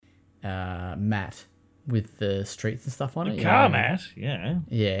mat with the streets and stuff on it. Car mat, yeah.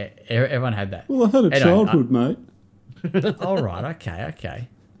 Yeah, everyone had that. Well, I had a childhood, mate. All right, okay.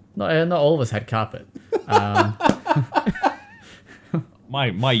 Not all of us had carpet.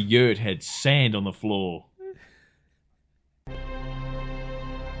 My yurt had sand on the floor.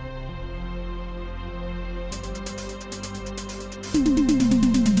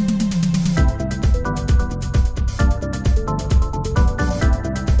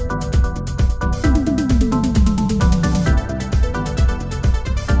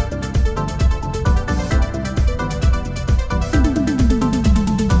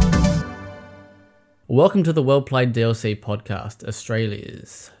 Welcome to the Well Played DLC podcast,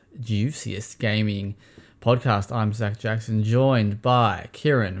 Australia's juiciest gaming podcast. I'm Zach Jackson, joined by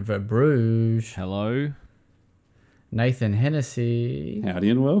Kieran Verbruge. Hello. Nathan Hennessy. Howdy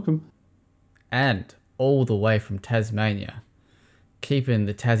and welcome. And all the way from Tasmania, keeping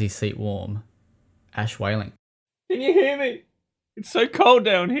the Tassie seat warm, Ash Whaling. Can you hear me? It's so cold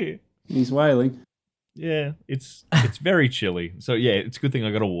down here. He's wailing. Yeah, it's very chilly. So yeah, it's a good thing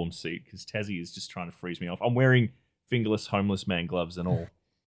I got a warm seat because Tassie is just trying to freeze me off. I'm wearing fingerless homeless man gloves and all.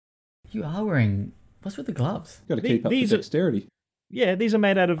 You are wearing... What's with the gloves? Got to keep up the dexterity. Yeah, these are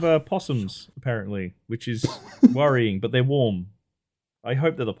made out of possums, apparently, which is worrying, but they're warm. I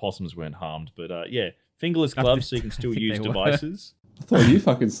hope that the possums weren't harmed, but yeah, fingerless gloves so you can still use devices. I thought you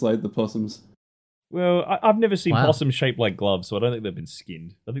fucking slayed the possums. Well, I've never seen possums shaped like gloves, so I don't think they've been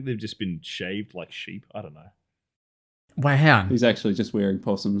skinned. I think they've just been shaved like sheep. I don't know. Wow. He's actually just wearing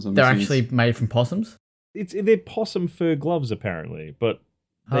possums. They're actually made from possums? They're possum fur gloves, apparently, but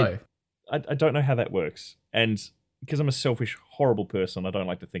I don't know how that works. And because I'm a selfish, horrible person, I don't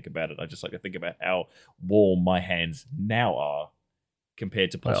like to think about it. I just like to think about how warm my hands now are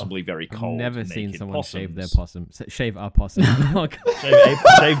compared to possibly very cold. I've never seen someone possums. shave their possum. Shave a possum.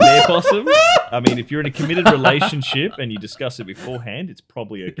 Shave their possum? I mean, if you're in a committed relationship and you discuss it beforehand, it's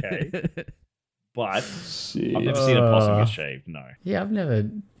probably okay. But Shit. I've never seen a possum get shaved, no. Yeah, I've never...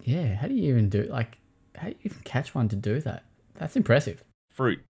 Yeah, how do you even do... Like, how do you even catch one to do that? That's impressive.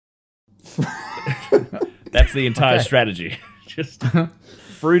 Fruit. That's the entire strategy. Just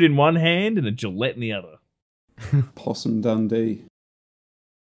fruit in one hand and a Gillette in the other. Possum Dundee.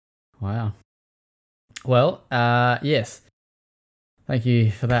 Wow. Well, yes. Thank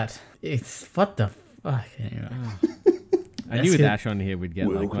you for that. It's... What the fuck? Anyway. I knew with Ash on here we'd get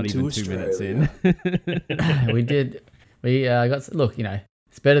like not even 2 minutes in. We did. We got... Look, you know,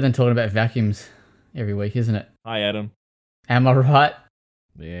 it's better than talking about vacuums every week, isn't it? Hi, Adam. Am I right?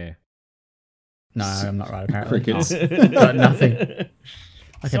 Yeah. No, I'm not right, apparently. Crickets. Got nothing. Okay,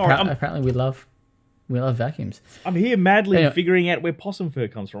 Sorry, apparently we love vacuums. I'm here madly figuring out where possum fur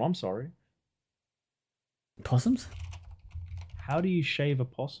comes from. I'm sorry. Possums? How do you shave a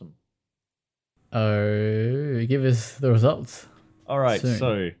possum? Oh, give us the results. All right, soon.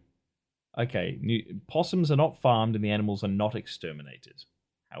 so, okay, possums are not farmed and the animals are not exterminated.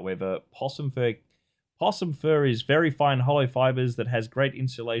 However, possum fur is very fine hollow fibers that has great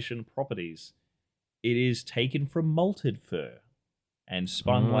insulation properties. It is taken from molted fur and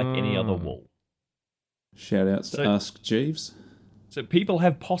spun like any other wool. Shout outs to Ask Jeeves. So people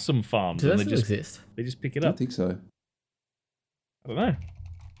have possum farms. Do and those still exist? They just pick it I up. don't think so. I don't know.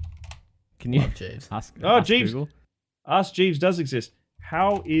 Can you Jeeves. ask Jeeves. Google? Ask Jeeves does exist.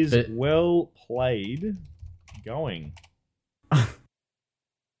 How is Well Played going?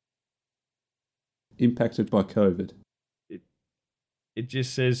 Impacted by COVID. It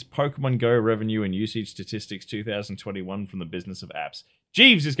just says Pokemon Go revenue and usage statistics 2021 from the business of apps.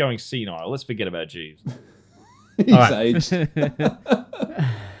 Jeeves is going senile. Let's forget about Jeeves. He's aged.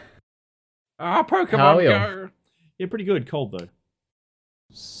 Pokemon Go. Yeah, pretty good. Cold though.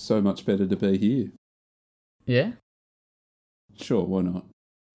 So much better to be here. Yeah? Sure, why not?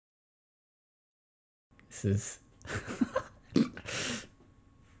 This is...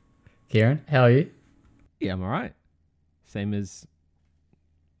 Kieran, how are you? Yeah, I'm alright. Same as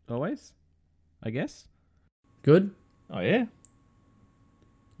always, I guess. Good? Oh, yeah?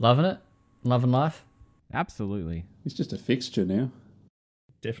 Loving it? Loving life? Absolutely. He's just a fixture now.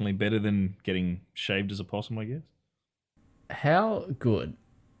 Definitely better than getting shaved as a possum, I guess. How good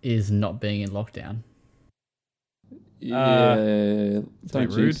is not being in lockdown? Yeah,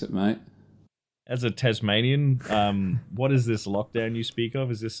 don't jinx it, mate. As a Tasmanian, what is this lockdown you speak of?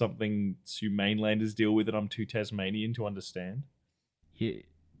 Is this something you mainlanders deal with that I'm too Tasmanian to understand?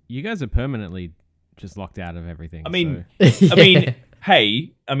 You guys are permanently just locked out of everything. I mean, so.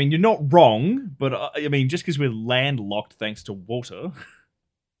 Hey, you're not wrong, but just because we're landlocked thanks to water.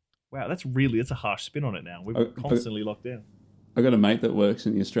 Wow, that's a harsh spin on it now. We're constantly locked down. I got a mate that works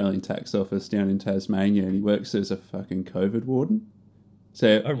in the Australian tax office down in Tasmania, and he works as a fucking COVID warden.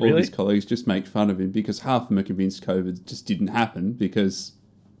 So all really? his colleagues just make fun of him because half of them are convinced COVID just didn't happen because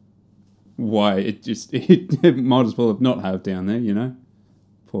why? It might as well have not have down there, you know?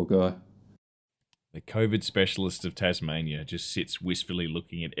 Poor guy. The COVID specialist of Tasmania just sits wistfully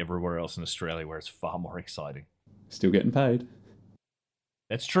looking at everywhere else in Australia where it's far more exciting. Still getting paid.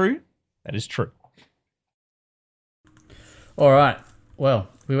 That's true. That is true. All right. Well,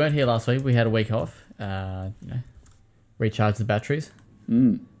 we weren't here last week. We had a week off. Recharge the batteries.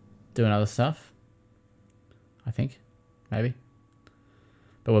 Doing other stuff. I think, maybe.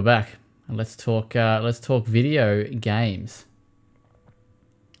 But we're back, and let's talk. Let's talk video games.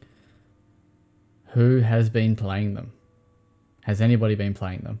 Who has been playing them? Has anybody been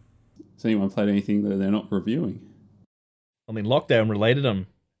playing them? Has anyone played anything that they're not reviewing? I mean, lockdown related them.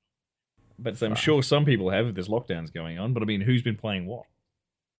 But I'm sure some people have if there's lockdowns going on. But I mean, who's been playing what?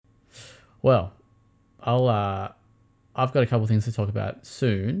 Well, I've got a couple of things to talk about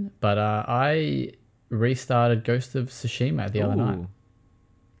soon, but I restarted Ghost of Tsushima the other night.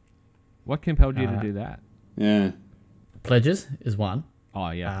 What compelled you to do that? Yeah. Pledges is one. Oh,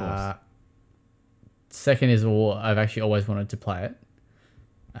 yeah, of course. Second is I've actually always wanted to play it.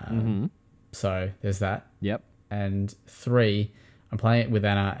 So there's that. Yep. And 3, I'm playing it with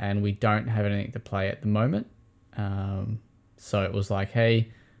Anna, and we don't have anything to play at the moment. So it was like,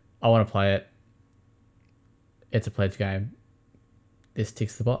 hey, I want to play it. It's a pledge game. This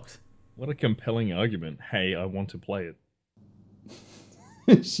ticks the box. What a compelling argument. Hey, I want to play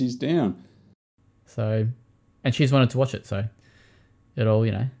it. She's down. So, and she's wanted to watch it, so it all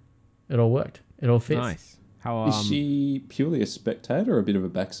worked. It all fits. Nice. How Is she purely a spectator or a bit of a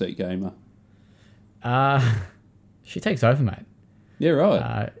backseat gamer? She takes over, mate. Yeah,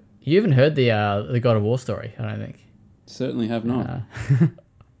 right. You haven't heard the God of War story, I don't think. Certainly have not.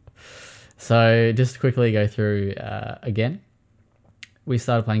 So just to quickly go through again. We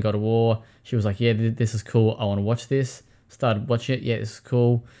started playing God of War. She was like, yeah, this is cool. I want to watch this. Started watching it. Yeah, this is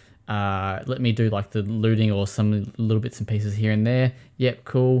cool. Let me do like the looting or some little bits and pieces here and there. Yep,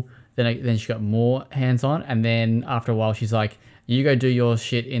 cool. Then she got more hands on. And then after a while, she's like, you go do your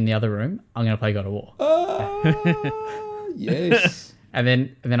shit in the other room. I'm going to play God of War. Yes. And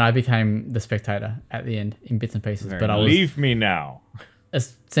then I became the spectator at the end in bits and pieces. Leave me now.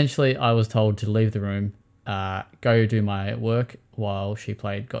 Essentially, I was told to leave the room, go do my work while she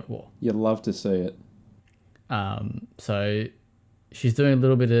played God of War. You'd love to see it. So she's doing a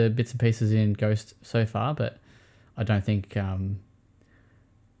little bit of bits and pieces in Ghost so far, but I don't think...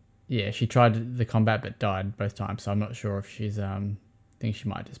 she tried the combat but died both times, so I'm not sure if she's... I think she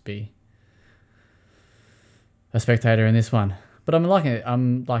might just be a spectator in this one. But I'm liking it.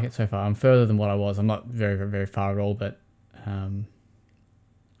 I'm liking it so far. I'm further than what I was. I'm not very, very, very far at all, but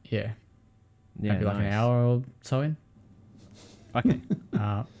maybe like an hour or so in. Okay.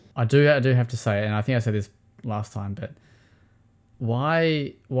 I do have to say, and I think I said this last time, but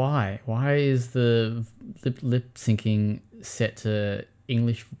why is the lip syncing set to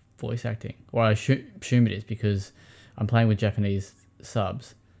English voice acting? Well, I assume it is because I'm playing with Japanese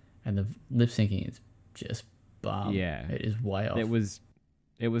subs, and the lip syncing is just bum. Yeah, it is way off.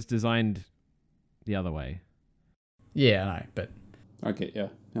 It was designed the other way. Yeah, I know, but I get you.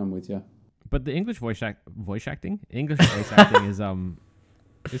 I'm with you. But the English voice acting is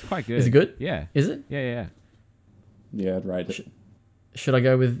quite good. Is it good? Yeah. Is it? Yeah. Yeah, I'd rate it. Should I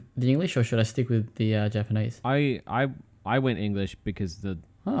go with the English or should I stick with the Japanese? I went English because the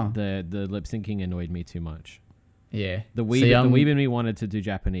lip syncing annoyed me too much. Yeah. The weeb in me wanted to do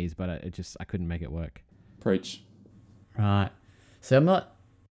Japanese, but I couldn't make it work. Preach. Right. So I'm not...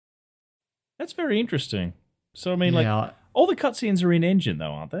 That's very interesting. So, I mean, all the cutscenes are in engine,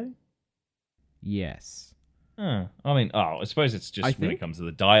 though, aren't they? Yes. I mean, I suppose it's just when it comes to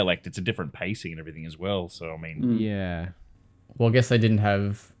the dialect, it's a different pacing and everything as well. So, I mean... Yeah. Well, I guess they didn't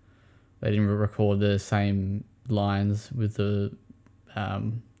record the same lines with the...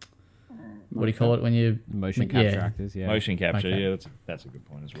 what do you call it when you... Motion capture actors, yeah. Motion capture, okay. Yeah, that's a good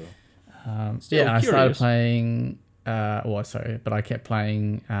point as well. I started playing... but I kept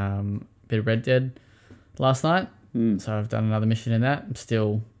playing a bit of Red Dead last night. So I've done another mission in that. I'm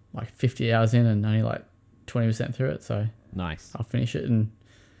still like 50 hours in and only like 20% through it. So nice. I'll finish it in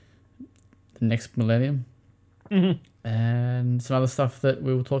the next millennium. Mm-hmm. And some other stuff that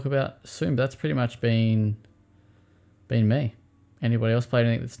we will talk about soon. But that's pretty much been me. Anybody else played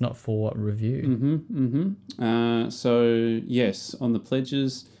anything that's not for review? So, yes, on the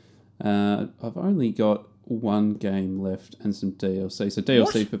pledges, I've only got one game left and some DLC. So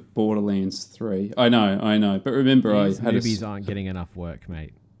DLC for Borderlands 3. I know. But remember, These I had newbies aren't getting enough work,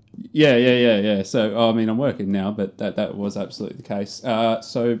 mate. Yeah. So, I'm working now, but that was absolutely the case.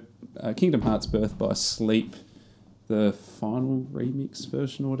 Kingdom Hearts Birth by Sleep, the final remix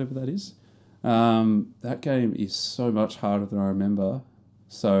version or whatever that is. That game is so much harder than I remember.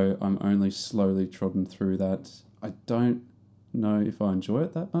 So I'm only slowly trodden through that. I don't know if I enjoy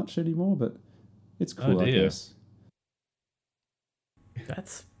it that much anymore, but it's cool, I guess.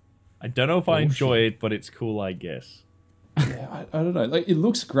 I don't know if I enjoy it, but it's cool, I guess. Yeah, I don't know. Like, it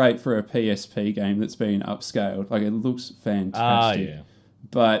looks great for a PSP game that's been upscaled. Like, it looks fantastic. Yeah.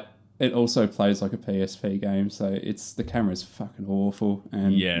 But it also plays like a PSP game, so the camera's fucking awful,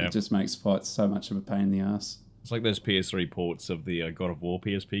 and it just makes fights so much of a pain in the ass. It's like those PS3 ports of the God of War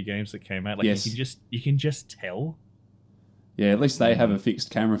PSP games that came out. Like, yes. you can just tell. Yeah, at least they have a fixed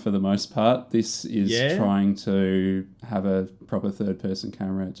camera for the most part. This is trying to have a proper third-person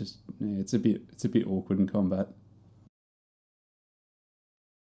camera. It's a bit awkward in combat.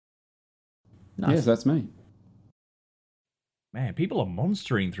 Nice. Yes, that's me. Man, people are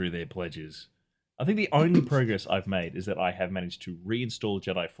monstering through their pledges. I think the only progress I've made is that I have managed to reinstall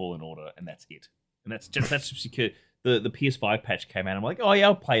Jedi Fallen Order, and that's it. And that's just because the PS5 patch came out. I'm like, oh yeah,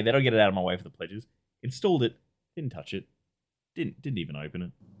 I'll play that. I'll get it out of my way for the pledges. Installed it, didn't touch it, didn't even open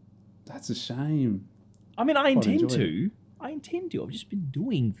it. That's a shame. I mean, I intend to. I've just been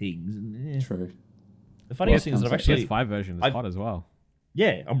doing things. And, True. The funniest thing is that I've actually PS5 version is hot as well.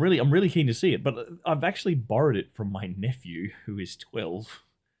 Yeah, I'm really keen to see it, but I've actually borrowed it from my nephew who is 12.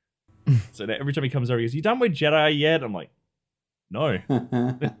 So that every time he comes over, he goes, "You done with Jedi yet?" I'm like, "No."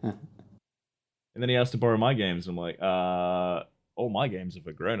 And then he asked to borrow my games. I'm like, all my games are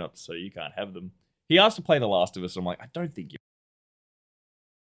for grown-ups, so you can't have them. He asked to play The Last of Us. I'm like, I don't think you.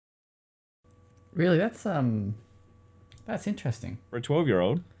 Really, that's interesting. For a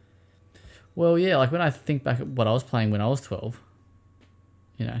 12-year-old. Well, yeah, like when I think back at what I was playing when I was 12,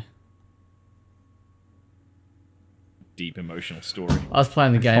 Deep emotional story. I was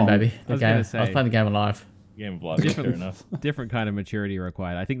playing the game, baby. I was playing the game alive. Game of life, fair enough. Different kind of maturity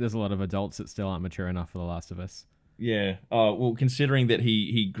required. I think there's a lot of adults that still aren't mature enough for The Last of Us. Yeah. Well, considering that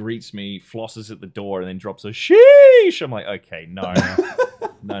he greets me, flosses at the door, and then drops a sheesh, I'm like, okay,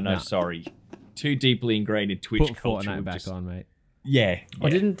 no, sorry. Too deeply ingrained in Twitch Put culture. Fortnite back on, mate. Yeah. I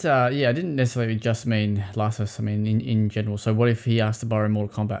didn't necessarily just mean Last of Us. I mean in general. So what if he asked to borrow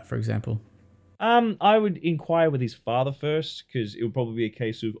Mortal Kombat, for example? I would inquire with his father first, because it would probably be a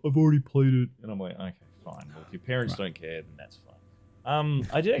case of, I've already played it. And I'm like, okay, fine. Well, if your parents don't care, then that's fine.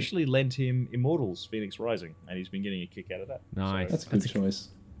 I did actually lend him Immortals Phoenix Rising, and he's been getting a kick out of that. Nice. That's a good choice.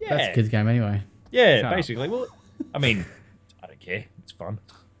 Yeah. That's a kid's game anyway. Yeah, Shut basically. Well, I mean, I don't care. It's fun.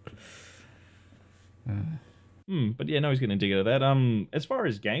 But yeah, no, he's going to dig out of that. As far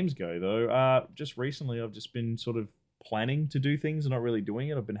as games go, though, just recently I've just been sort of planning to do things and not really doing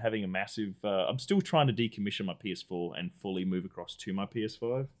it. I've been having a massive... I'm still trying to decommission my PS4 and fully move across to my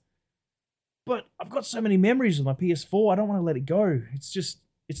PS5. But I've got so many memories of my PS4, I don't want to let it go.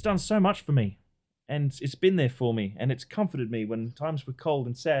 It's done so much for me. And it's been there for me. And it's comforted me when times were cold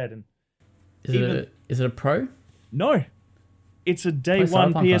and sad. And Is it a Pro? No. It's a day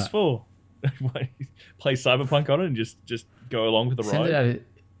one PS4. Play Cyberpunk on it and just go along with the ride.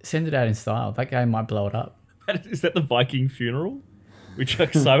 Send it out in style. That game might blow it up. Is that the Viking funeral? We chuck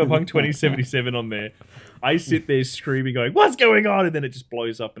Cyberpunk 2077 on there. I sit there screaming, going, "What's going on?" And then it just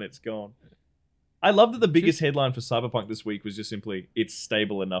blows up and it's gone. I love that the biggest headline for Cyberpunk this week was just simply, "It's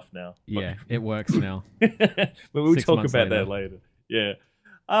stable enough now." Yeah, it works now. But we'll 6 talk months about later. that later. Yeah.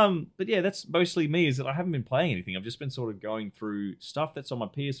 But yeah, that's mostly me, is that I haven't been playing anything. I've just been sort of going through stuff that's on my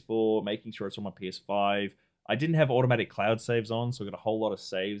PS4, making sure it's on my PS5. I didn't have automatic cloud saves on, so I've got a whole lot of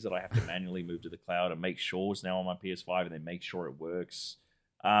saves that I have to manually move to the cloud and make sure it's now on my PS5 and then make sure it works.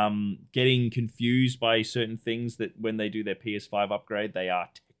 Getting confused by certain things that when they do their PS5 upgrade, they are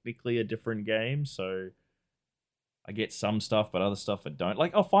technically a different game, so I get some stuff, but other stuff I don't.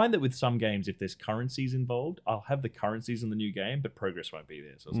 Like, I'll find that with some games, if there's currencies involved, I'll have the currencies in the new game, but progress won't be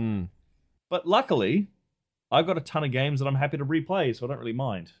there. So But luckily, I've got a ton of games that I'm happy to replay, so I don't really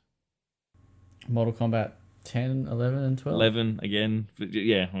mind. Mortal Kombat 10, 11, and 12? 11, again.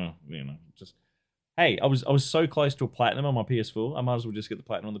 Yeah, well, just... Hey, I was so close to a platinum on my PS4, I might as well just get the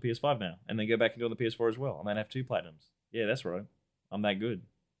platinum on the PS5 now, and then go back and do it on the PS4 as well. I might have 2 platinums. Yeah, that's right. I'm that good.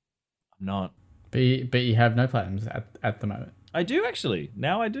 I'm not. But you have no platinums at the moment. I do, actually.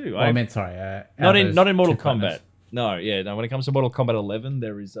 Now I do. I meant, sorry. Not in Mortal Kombat. No, when it comes to Mortal Kombat 11,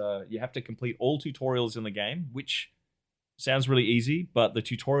 there is you have to complete all tutorials in the game, which sounds really easy, but the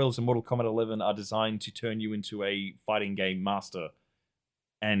tutorials in Mortal Kombat 11 are designed to turn you into a fighting game master,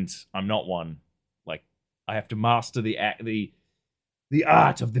 and I'm not one. Like, I have to master the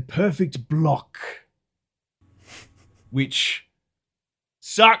art of the perfect block, which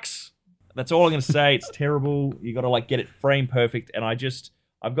sucks. That's all I'm gonna say. It's terrible. You gotta like get it frame perfect, and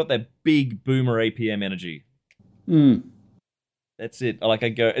I've got that big boomer APM energy. That's it. Like I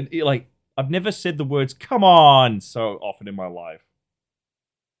go, and like I've never said the words "come on" so often in my life.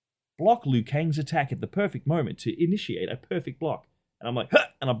 Block Liu Kang's attack at the perfect moment to initiate a perfect block, and I'm like, huh!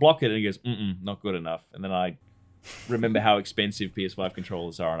 And I block it, and he goes, not good enough. And then I remember how expensive PS5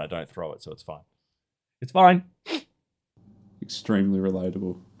 controllers are, and I don't throw it, so it's fine. It's fine. Extremely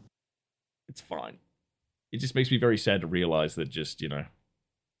relatable. It's fine. It just makes me very sad to realize that just,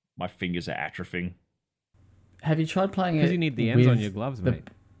 my fingers are atrophying. Have you tried playing it? Because you need the ends on your gloves, mate.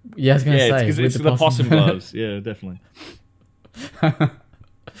 Yeah, I was going to say. It's the possum gloves. Yeah, definitely.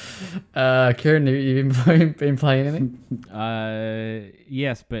 Kieran, have you been playing anything?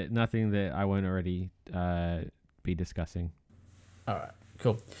 Yes, but nothing that I won't already be discussing. All right,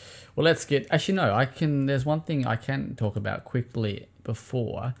 cool. Well, let's get... Actually, no, there's one thing I can talk about quickly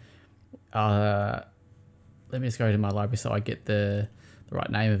before. Let me just go to my library so I get the right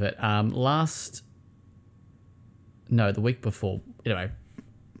name of it. The week before. Anyway,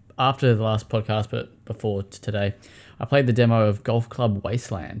 after the last podcast, but before today, I played the demo of Golf Club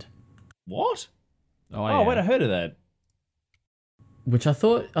Wasteland. What? Oh, yeah. Wait, I heard of that. Which I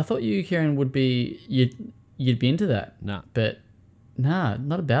thought you, Kieran, would be... You'd be into that. Nah. But, nah,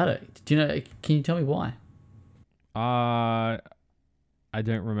 not about it. Do you know... Can you tell me why? I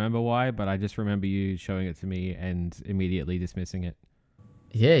don't remember why, but I just remember you showing it to me and immediately dismissing it.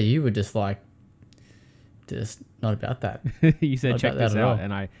 Yeah, you were just not about that. You said, check this out,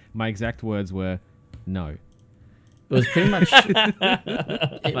 and my exact words were, no. It was pretty much...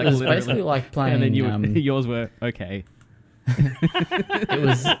 it was basically like playing... And then yours were, okay. It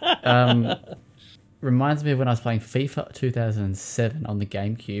was... reminds me of when I was playing FIFA 2007 on the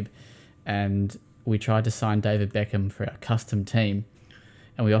GameCube, and we tried to sign David Beckham for our custom team,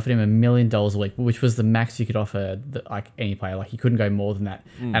 and we offered him $1 million a week, which was the max you could offer any player. Like, you couldn't go more than that.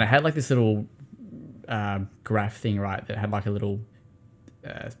 And it had like this little graph thing, right, that had like a little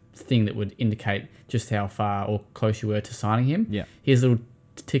thing that would indicate just how far or close you were to signing him. Yeah. His little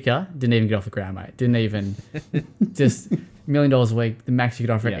ticker didn't even get off the ground, mate. Didn't even... just $1 million a week, the max you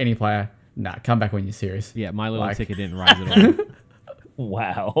could offer any player. Nah, come back when you're serious. Yeah, my little ticket didn't rise at all.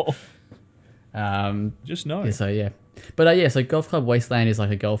 Wow. Just know. Yeah, so, yeah. But, so Golf Club Wasteland is like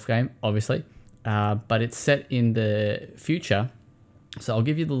a golf game, obviously. But it's set in the future. So I'll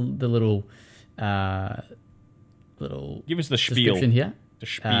give you the little Give us the spiel. description here. The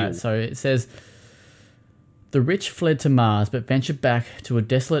spiel. So it says... The rich fled to Mars, but ventured back to a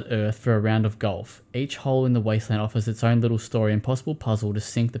desolate Earth for a round of golf. Each hole in the wasteland offers its own little story and possible puzzle to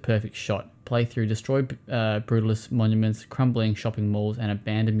sink the perfect shot. Play through destroyed brutalist monuments, crumbling shopping malls, and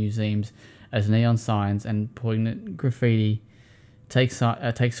abandoned museums as neon signs and poignant graffiti take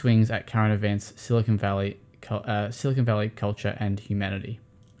swings at current events, Silicon Valley culture, and humanity.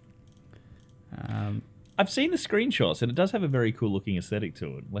 I've seen the screenshots, and it does have a very cool looking aesthetic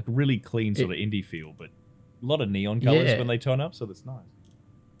to it, like really clean sort of indie feel, but a lot of neon colors when they turn up, so that's nice.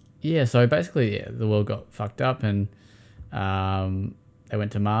 Yeah, so basically, the world got fucked up, and they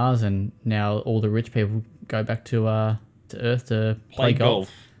went to Mars, and now all the rich people go back to Earth to play golf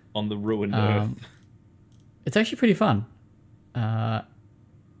on the ruined Earth. It's actually pretty fun. Yeah,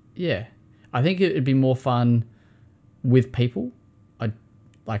 I think it'd be more fun with people. I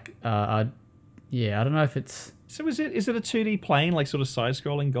don't know if it's... So is it a 2D plane, like sort of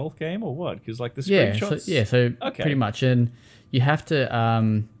side-scrolling golf game, or what? Because like the screenshots... So okay. Pretty much. And you have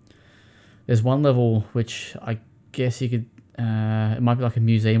to... there's one level which I guess you could... it might be like a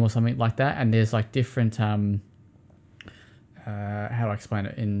museum or something like that, and there's like different... how do I explain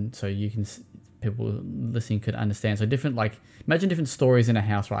it? So you can... People listening could understand. So different, like... Imagine different stories in a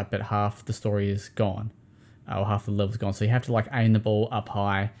house, right? But half the story is gone. Or half the level's gone. So you have to like aim the ball up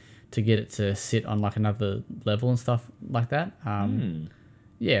high to get it to sit on like another level and stuff like that.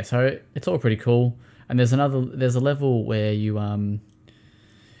 Yeah, so it's all pretty cool. And there's a level where you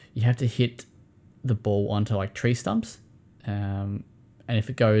have to hit the ball onto like tree stumps, and if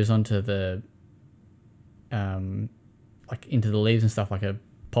it goes onto the like into the leaves and stuff, like a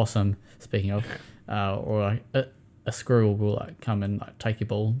possum, speaking of, or like a squirrel will like come and like take your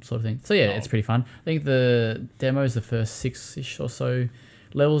ball, sort of thing. So yeah, it's pretty fun. I think the demo is the first 6-ish or so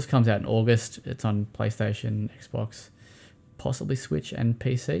levels. Comes out in August. It's on PlayStation, Xbox, possibly Switch and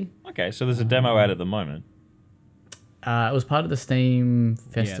PC. Okay, so there's a demo out at the moment. It was part of the Steam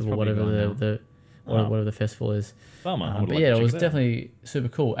festival, probably whatever gone the Oh. whatever the festival is. Bummer. I would But like yeah, to it check was out. definitely super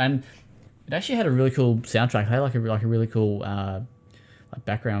cool, and it actually had a really cool soundtrack. It had like a really cool like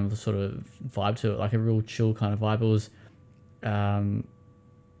background sort of vibe to it, like a real chill kind of vibe. It was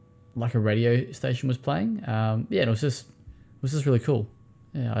like a radio station was playing. Yeah, and it was just really cool.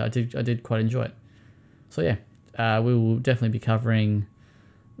 Yeah, I did quite enjoy it. So yeah, we will definitely be covering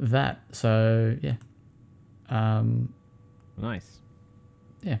that. So yeah, Nice.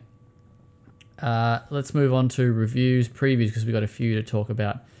 yeah. Let's move on to reviews, previews, because we got a few to talk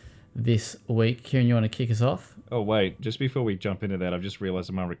about this week. Kieran, you want to kick us off? Oh, wait. Just before we jump into that, I've just realized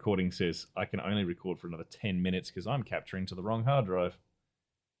that my recording says I can only record for another 10 minutes because I'm capturing to the wrong hard drive.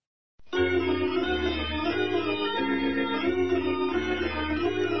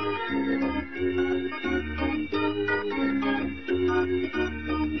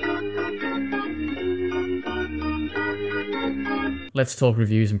 Let's talk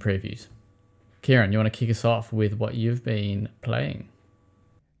reviews and previews. Kieran, you want to kick us off with what you've been playing?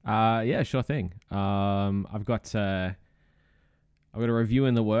 Yeah, sure thing. I've got a review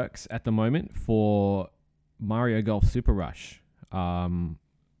in the works at the moment for Mario Golf Super Rush.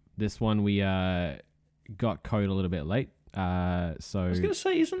 This one we got code a little bit late. So I was going to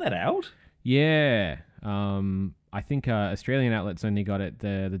say, isn't that out? yeah, I think Australian outlets only got it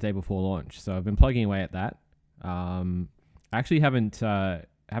the day before launch. So I've been plugging away at that. I actually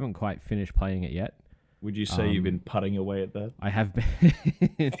haven't quite finished playing it yet. Would you say you've been putting away at that? I have been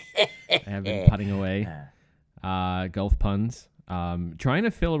I have been putting away golf puns. Trying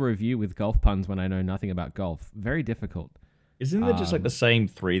to fill a review with golf puns when I know nothing about golf. Very difficult. Isn't that just like the same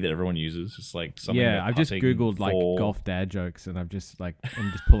three that everyone uses? Just like something. Yeah, about I've just putting Googled like for- golf dad jokes and I'm just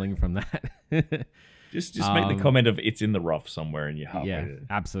pulling from that. Just make the comment of it's in the rough somewhere and you're halfway Yeah, there.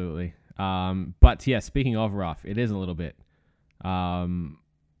 absolutely. But yeah, speaking of rough, it is a little bit. I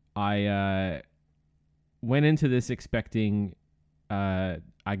went into this expecting, I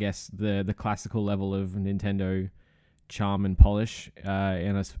guess the classical level of Nintendo charm and polish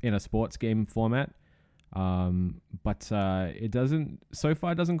in a sports game format, but it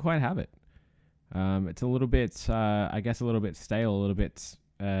doesn't quite have it. It's a little bit, I guess, a little bit stale, a little bit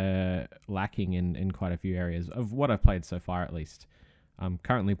lacking in quite a few areas of what I've played so far, at least. I'm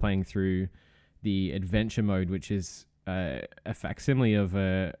currently playing through the adventure mode, which is a facsimile of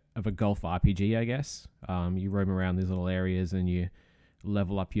a golf RPG, I guess. You roam around these little areas and you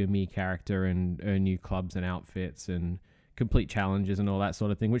level up your Mii character and earn new clubs and outfits and complete challenges and all that sort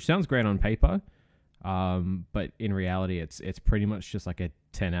of thing, which sounds great on paper, but in reality, it's pretty much just like a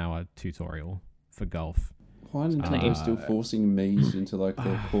 10-hour tutorial for golf. Why isn't Nintendo still forcing Mii's into like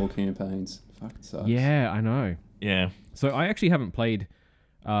their core campaigns? Fucking sucks. Yeah, I know. Yeah. So I actually haven't played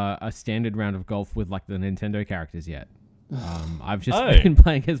a standard round of golf with like the Nintendo characters yet. I've just been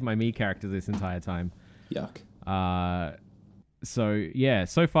playing as my Mii character this entire time. Yuck. So yeah,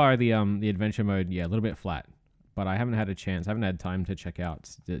 so far the adventure mode, a little bit flat, but I haven't had a chance. I haven't had time to check out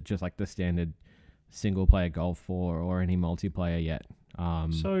just like the standard single player golf or any multiplayer yet.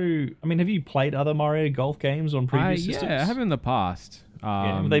 So, I mean, have you played other Mario Golf games on previous systems? Yeah, I have in the past.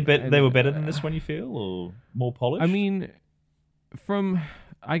 Yeah, they were better than this one, you feel, or more polished? I mean, from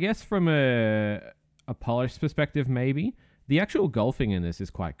a polished perspective, maybe. The actual golfing in this is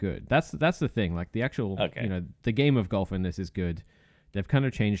quite good. That's the thing. Like the actual, the game of golf in this is good. They've kind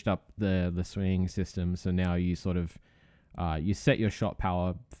of changed up the swinging system, so now you sort of you set your shot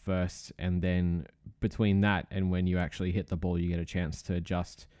power first, and then between that and when you actually hit the ball, you get a chance to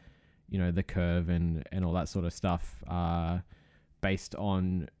adjust, the curve and all that sort of stuff. Based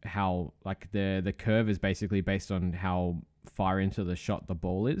on how like the curve is basically based on how far into the shot the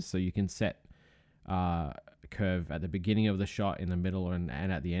ball is, so you can set curve at the beginning of the shot, in the middle, and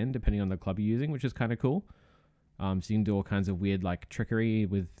at the end, depending on the club you're using, which is kind of cool. So you can do all kinds of weird like trickery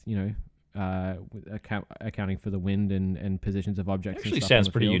with accounting for the wind and positions of objects. Actually and stuff sounds on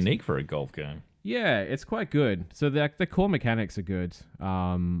the pretty field. unique for a golf game. Yeah, it's quite good. So the core mechanics are good.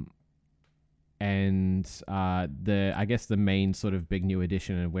 And I guess the main sort of big new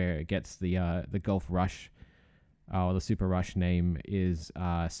addition and where it gets the Golf Rush or the Super Rush name is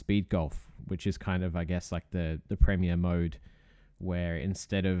Speed Golf, which is kind of, I guess, like the premier mode, where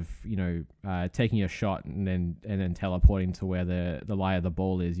instead of taking a shot and then teleporting to where the lie of the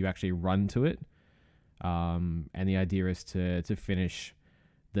ball is, you actually run to it. And the idea is to finish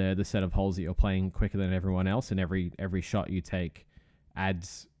the set of holes that you're playing quicker than everyone else, and every shot you take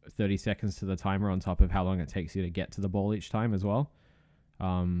adds 30 seconds to the timer on top of how long it takes you to get to the ball each time as well.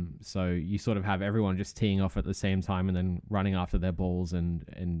 So you sort of have everyone just teeing off at the same time and then running after their balls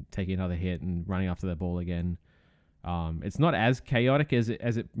and taking another hit and running after their ball again. It's not as chaotic as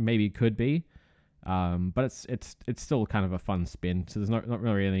it maybe could be, but it's still kind of a fun spin. So there's not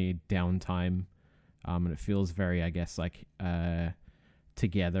really any downtime, and it feels very, I guess, like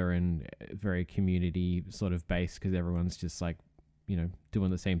together and very community sort of based because everyone's just like, doing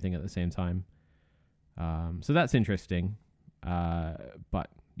the same thing at the same time. So that's interesting. But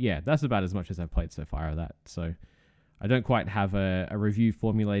yeah, that's about as much as I've played so far of that. So I don't quite have a review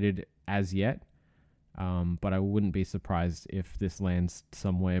formulated as yet. But I wouldn't be surprised if this lands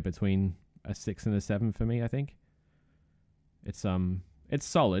somewhere between a 6 and a 7 for me. I think it's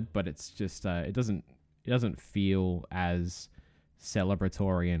solid, but it's just it doesn't feel as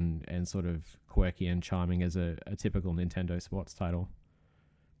celebratory and sort of quirky and charming as a typical Nintendo sports title.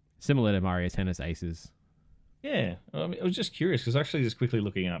 Similar to Mario Tennis Aces. Yeah, I was just curious because actually just quickly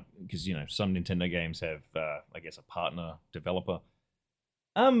looking up because some Nintendo games have I guess a partner developer.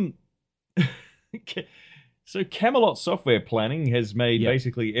 So Camelot Software Planning has made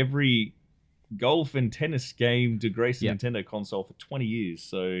basically every golf and tennis game to grace a Nintendo console for 20 years.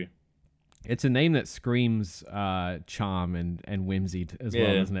 So it's a name that screams charm and whimsy as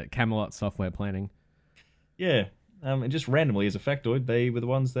well, isn't it? Camelot Software Planning. Yeah. And just randomly as a factoid, they were the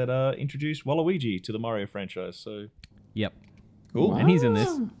ones that introduced Waluigi to the Mario franchise. So yep. Cool. And he's in this,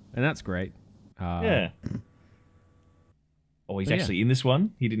 and that's great. Yeah. Oh, he's actually in this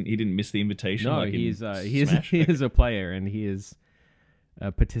one. He didn't miss the invitation. No, like he is a player and he is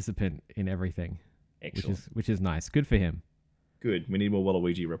a participant in everything. Excellent. Which is nice. Good for him. Good. We need more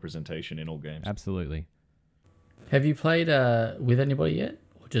Waluigi representation in all games. Absolutely. Have you played with anybody yet,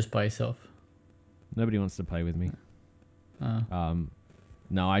 or just by yourself? Nobody wants to play with me.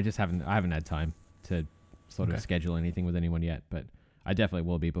 No, I haven't had time to sort of schedule anything with anyone yet, but I definitely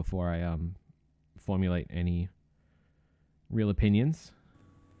will be before I formulate any real opinions,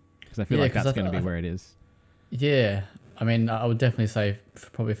 because I feel like that's going to be where it is. Yeah, I mean, I would definitely say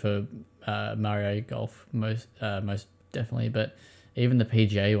probably for Mario Golf most definitely, but even the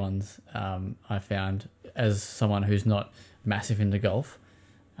PGA ones, I found as someone who's not massive into golf,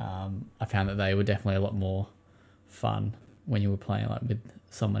 I found that they were definitely a lot more fun when you were playing like with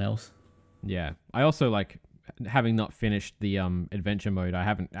someone else. Yeah, I also like having not finished the adventure mode. I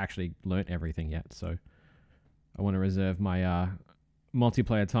haven't actually learnt everything yet, so I want to reserve my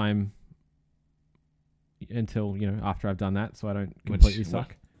multiplayer time until after I've done that, so I don't completely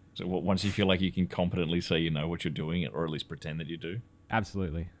suck. So once you feel like you can competently say you know what you're doing, or at least pretend that you do.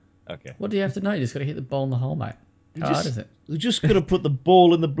 Absolutely. Okay. What do you have to know? You just got to hit the ball in the hole, mate. How hard is it? You just got to put the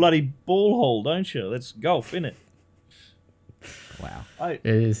ball in the bloody ball hole, don't you? That's golf, innit? Wow. It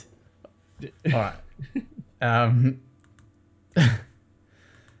is. All right.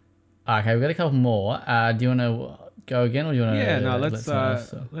 Okay, we've got a couple more. Do you want to go again, or do you want to? Yeah, no.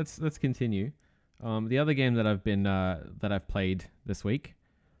 Let's continue. The other game that I've played this week,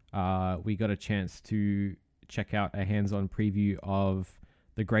 we got a chance to check out a hands-on preview of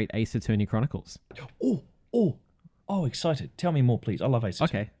the Great Ace Attorney Chronicles. Oh, excited! Tell me more, please. I love Ace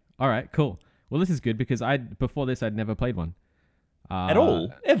Attorney. Okay. All right. Cool. Well, this is good because before this I'd never played one. At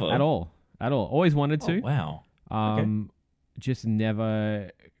all? Ever? At all. Always wanted to. Oh, wow. Just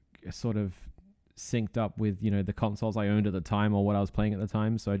never sort of synced up with, the consoles I owned at the time or what I was playing at the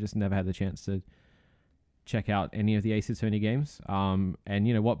time. So I just never had the chance to check out any of the Ace Attorney games. And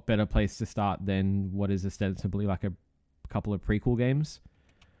what better place to start than what is ostensibly like a couple of prequel games.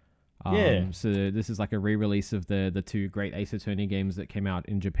 So this is like a re-release of the two Great Ace Attorney games that came out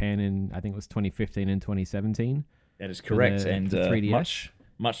in Japan in, I think it was 2015 and 2017. That is correct, and 3DS.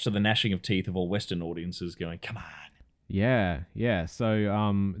 Much to the gnashing of teeth of all Western audiences going, come on. Yeah.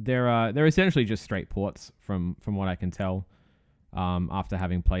 So they're essentially just straight ports from what I can tell. After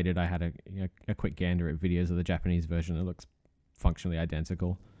having played it, I had a quick gander at videos of the Japanese version. It looks functionally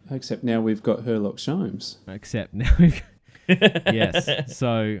identical. Except now we've got Herlock Sholmes. Yes.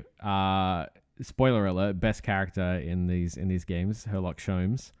 So spoiler alert: best character in these games, Herlock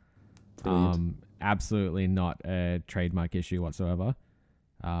Sholmes. Absolutely not a trademark issue whatsoever.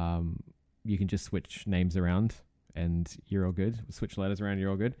 You can just switch names around and you're all good. Switch letters around,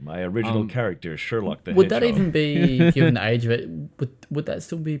 you're all good. My original character is Sherlock the Would Hedgehog. that even be, given the age of it, would that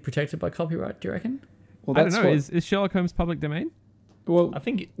still be protected by copyright, do you reckon? Well, I don't know. Is Sherlock Holmes public domain? Well, I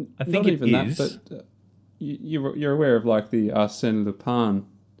think not it even is. that, but you're aware of like the Arsène Lupin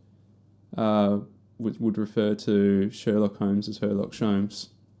would refer to Sherlock Holmes as Herlock Sholmes.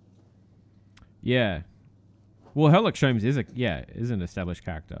 Yeah. Well, Herlock Sholmes is an established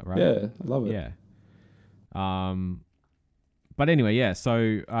character, right? Yeah, I love it. Yeah. But anyway, yeah.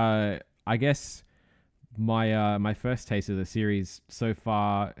 So I guess my first taste of the series so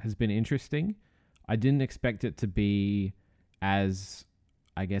far has been interesting. I didn't expect it to be as,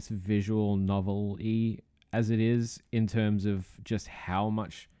 I guess, visual novel-y as it is in terms of just how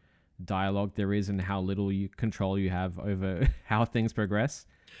much dialogue there is and how little control you have over how things progress.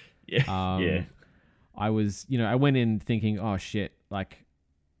 Yeah. Yeah. I went in thinking, oh shit, like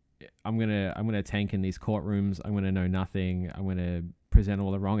I'm gonna tank in these courtrooms. I'm gonna know nothing. I'm gonna present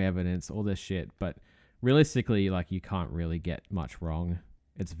all the wrong evidence, all this shit. But realistically, like you can't really get much wrong.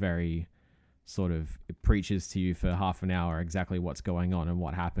 It's very sort of, it preaches to you for half an hour exactly what's going on and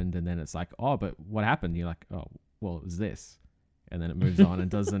what happened, and then it's like, oh, but what happened? You're like, oh, well, it was this, and then it moves on and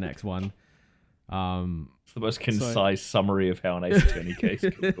does the next one. It's the most concise summary of how an Ace Attorney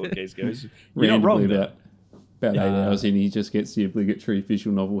court case goes. You're not wrong there. About 8 hours in, he just gets the obligatory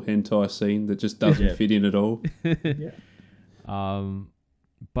visual novel hentai scene that just doesn't fit in at all.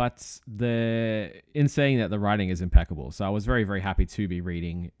 But in saying that, the writing is impeccable. So I was very, very happy to be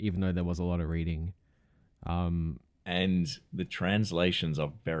reading, even though there was a lot of reading. And the translations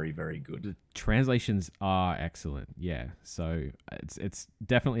are very, very good. The translations are excellent. Yeah. So it's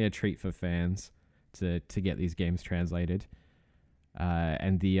definitely a treat for fans to get these games translated.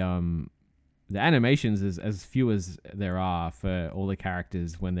 And the animations is as few as there are for all the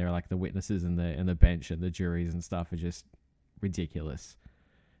characters when they're like the witnesses and the bench and the juries and stuff are just ridiculous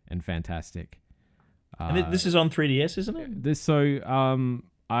and fantastic. And this is on 3DS, isn't it?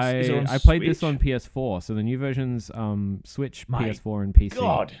 I played this on PS4, so the new version's Switch, PS4, and PC.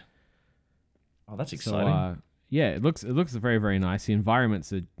 God, oh, that's exciting. So, yeah, it looks very, very nice. The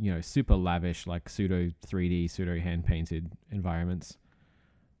environments are super lavish, like pseudo 3D, pseudo hand painted environments.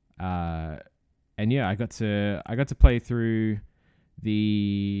 And yeah, I got to play through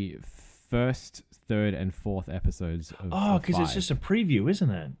the first, third, and fourth episodes of because it's just a preview, isn't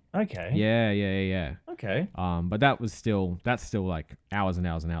it? Okay. Yeah. Okay. But that's still like hours and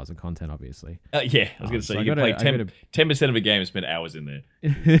hours and hours of content, obviously. Yeah, I was going to say, you can play 10% of a game and spend hours in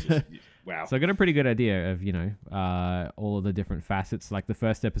there. Wow. So I got a pretty good idea of, all of the different facets. Like the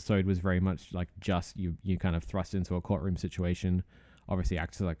first episode was very much like just you kind of thrust into a courtroom situation. Obviously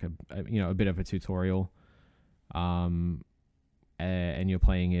acts like a bit of a tutorial. And you're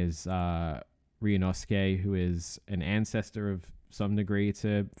playing as Ryunosuke, who is an ancestor of some degree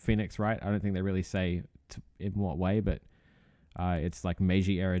to Phoenix Wright. I don't think they really say in what way, but it's like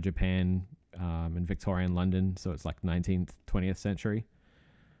Meiji era Japan and Victorian London, so it's like 19th, 20th century.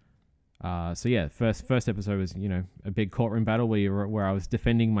 So yeah, first episode was a big courtroom battle where I was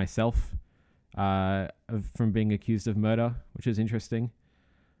defending myself from being accused of murder, which is interesting.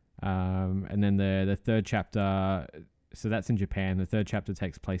 And then the third chapter, so that's in Japan. The third chapter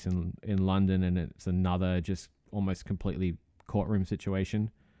takes place in London, and it's another just almost completely courtroom situation.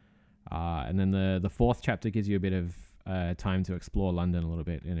 And then the fourth chapter gives you a bit of time to explore London a little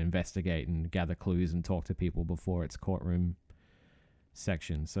bit and investigate and gather clues and talk to people before its courtroom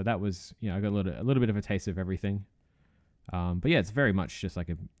section. So that was, I got a little bit of a taste of everything. But yeah, it's very much just like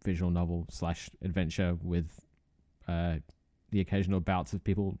a visual novel / adventure with the occasional bouts of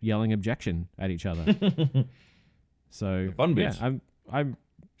people yelling objection at each other. So the fun bits. Yeah, I'm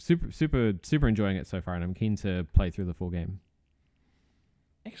super enjoying it so far, and I'm keen to play through the full game.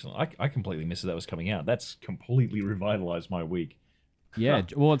 Excellent. I completely missed that was coming out. That's completely revitalized my week. Yeah,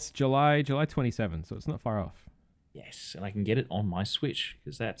 well, it's July 27, so it's not far off. Yes, and I can get it on my Switch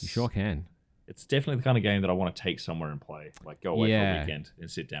because You sure can. It's definitely the kind of game that I want to take somewhere and play. Like go away for a weekend and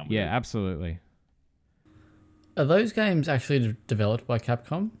sit down with it. Yeah, absolutely. Are those games actually developed by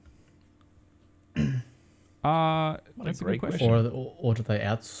Capcom? That's a great question. Or do they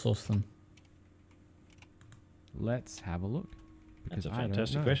outsource them? Let's have a look. That's a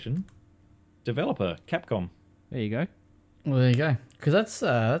fantastic question. Developer, Capcom. There you go. Well, there you go. Because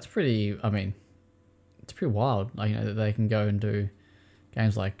that's pretty. I mean, it's pretty wild. Like that they can go and do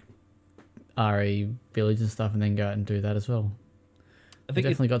games like RE Village and stuff, and then go out and do that as well. I think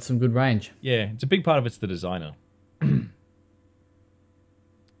definitely got some good range. Yeah, it's a big part of it's the designer. They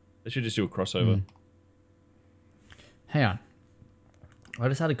should just do a crossover. Hang on. I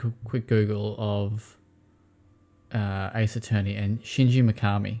just had a quick Google of Ace Attorney, and Shinji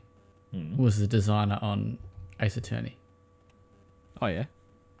Mikami was the designer on Ace Attorney. Oh yeah,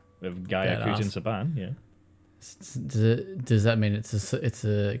 We have Gaia Kuten Saban. Yeah. Does that mean it's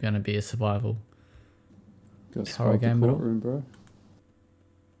going to be a survival horror game courtroom, bro?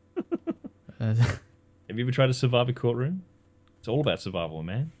 Have you ever tried to survive a courtroom? It's all about survival,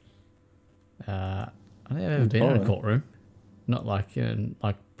 man. I don't think I've ever been in a courtroom, not like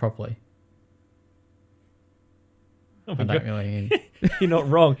properly. Oh my God. You're not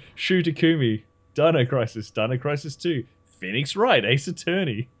wrong. Shu Takumi, Dino Crisis 2, Phoenix Wright, Ace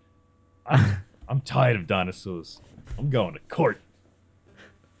Attorney. I'm I'm tired of dinosaurs. I'm going to court.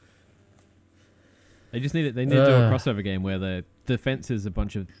 They just need it. They need to do a crossover game where the defense is a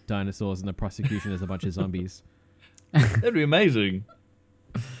bunch of dinosaurs and the prosecution is a bunch of zombies. That'd be amazing.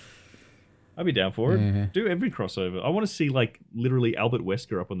 I'd be down for it. Yeah. Do every crossover. I want to see like literally Albert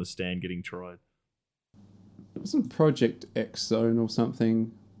Wesker up on the stand getting tried. It wasn't Project X Zone or something,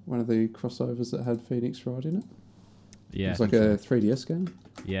 one of the crossovers that had Phoenix Wright in it. Yeah, It was like a 3DS game.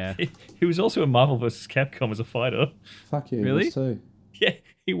 yeah. He was also in Marvel vs. Capcom as a fighter. Fuck yeah, Really? it was too. Yeah,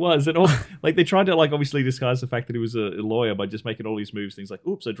 he was. And all, like they tried to like obviously disguise the fact that he was a lawyer by just making all these moves. Things like,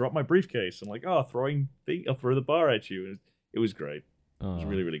 oops, I dropped my briefcase. And like, oh, I'll throw the bar at you. And it was great. It was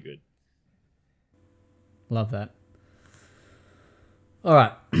really, really good. Love that. All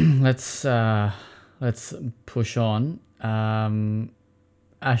right, let's push on.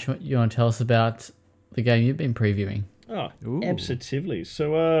 Ash, you want to tell us about the game you've been previewing? Oh, Ooh. absolutely.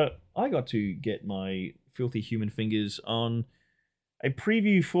 So I got to get my filthy human fingers on a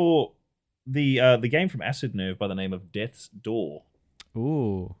preview for the game from Acid Nerve by the name of Death's Door.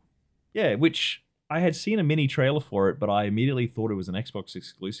 Ooh. Yeah, which I had seen a mini trailer for it, but I immediately thought it was an Xbox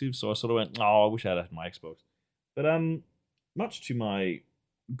exclusive, so I sort of went, oh, I wish I had my Xbox. But much to my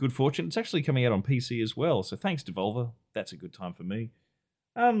good fortune, it's actually coming out on PC as well, so thanks, Devolver. That's a good time for me.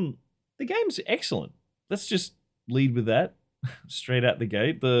 The game's excellent. Let's just lead with that straight out the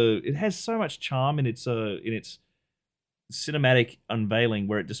gate. It has so much charm in its cinematic unveiling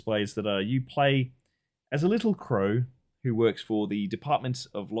where it displays that you play as a little crow who works for the Department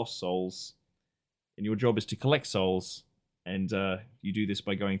of Lost Souls, and your job is to collect souls, and you do this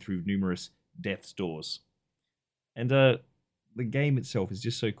by going through numerous death's doors. And the game itself is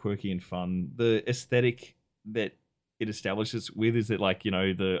just so quirky and fun. The aesthetic that it establishes with is that, like, you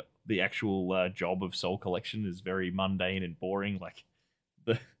know, the actual job of soul collection is very mundane and boring. Like,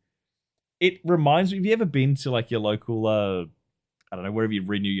 it reminds me, have you ever been to like your local, I don't know, wherever you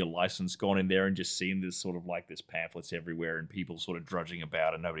renew your license, gone in there and just seen this sort of like this pamphlets everywhere and people sort of drudging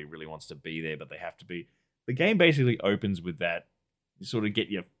about and nobody really wants to be there, but they have to be. The game basically opens with that. You sort of get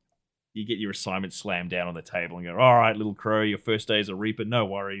your assignment slammed down on the table and go, all right, little crow, your first day as a reaper, no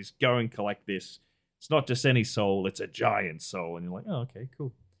worries, go and collect this. It's not just any soul, it's a giant soul. And you're like, oh, okay,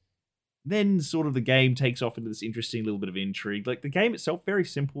 cool. Then sort of the game takes off into this interesting little bit of intrigue. Like the game itself, very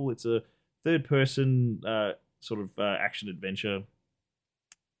simple. It's a third-person sort of action-adventure,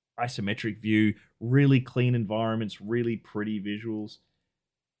 isometric view, really clean environments, really pretty visuals.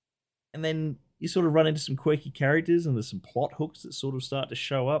 And then you sort of run into some quirky characters and there's some plot hooks that sort of start to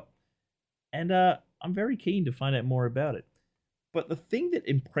show up. And I'm very keen to find out more about it. But the thing that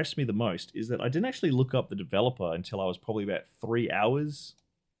impressed me the most is that I didn't actually look up the developer until I was probably about 3 hours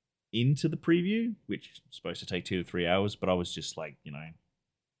into the preview, which is supposed to take 2 to 3 hours, but I was just like, you know,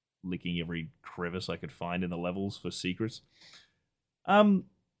 licking every crevice I could find in the levels for secrets.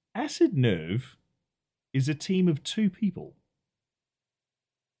 Acid Nerve is a team of 2 people.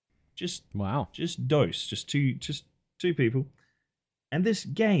 Just two people. And this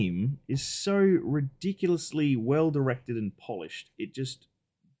game is so ridiculously well directed and polished. It just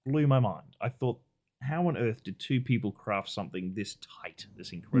blew my mind. I thought, how on earth did 2 people craft something this tight,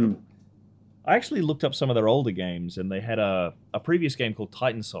 this incredible? I actually looked up some of their older games, and they had a previous game called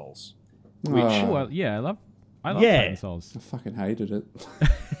Titan Souls. Which, I love Titan Souls. I fucking hated it.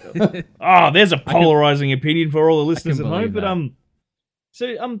 There's a polarizing opinion for all the listeners at home. believe But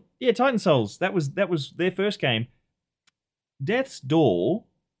Titan Souls. That was their first game. Death's Door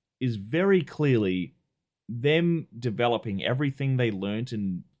is very clearly them developing everything they learnt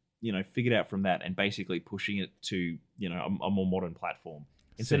and, you know, figured out from that and basically pushing it to, you know, a more modern platform.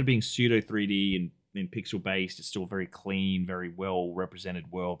 Instead of being pseudo 3D and pixel based, it's still very clean, very well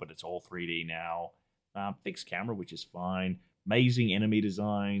represented world, but it's all 3D now. Fixed camera, which is fine. Amazing enemy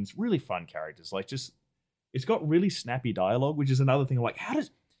designs, really fun characters. Like, just, it's got really snappy dialogue, which is another thing. Like, how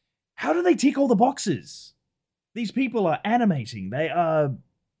do they tick all the boxes? These people are animating, they are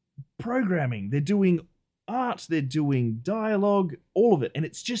programming, they're doing art, they're doing dialogue, all of it. And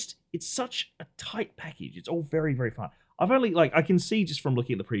it's such a tight package. It's all very, very fun. I can see just from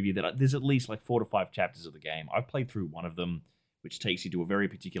looking at the preview that there's at least like 4 to 5 chapters of the game. I've played through one of them, which takes you to a very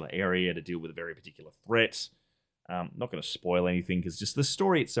particular area to deal with a very particular threat. Not going to spoil anything because just the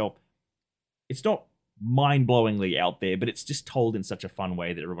story itself, it's not mind-blowingly out there, but it's just told in such a fun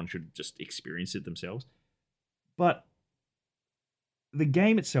way that everyone should just experience it themselves. But the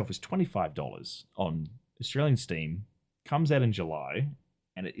game itself is $25 on Australian Steam, comes out in July,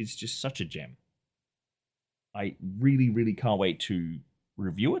 and it is just such a gem. I really, really can't wait to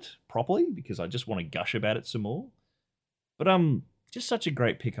review it properly because I just want to gush about it some more. But just such a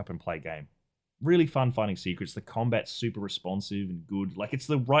great pick up and play game. really fun finding secrets. The combat's super responsive and good. Like, it's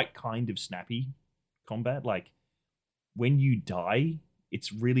the right kind of snappy combat. Like, when you die,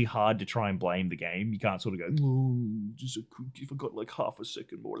 it's really hard to try and blame the game. You can't sort of go, oh, if I got like half a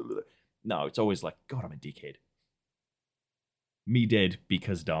second more. No, it's always like, God, I'm a dickhead. Me dead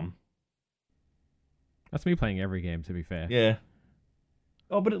because dumb. That's me playing every game, to be fair. Yeah.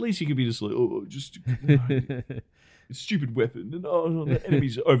 Oh, but at least you could be just like, oh, just stupid weapon, and the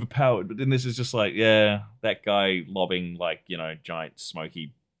enemy's overpowered. But then this is just like, yeah, that guy lobbing like, giant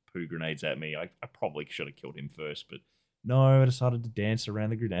smoky poo grenades at me. I probably should have killed him first, but no, I decided to dance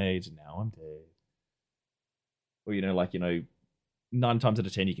around the grenades, and now I'm dead. Or 9 times out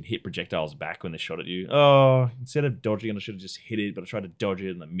of 10 you can hit projectiles back when they shot at you. Oh, instead of dodging it, I should have just hit it, but I tried to dodge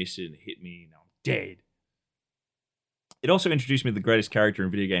it and I missed it and it hit me. Now I'm dead. It also introduced me to the greatest character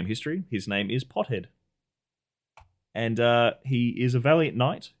in video game history. His name is Pothead. And he is a valiant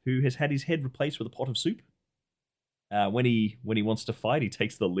knight who has had his head replaced with a pot of soup. When he wants to fight, he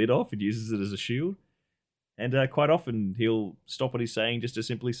takes the lid off and uses it as a shield. And quite often, he'll stop what he's saying just to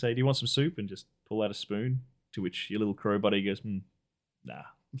simply say, do you want some soup? And just pull out a spoon, to which your little crow buddy goes, nah,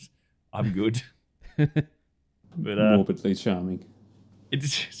 I'm good. But morbidly charming.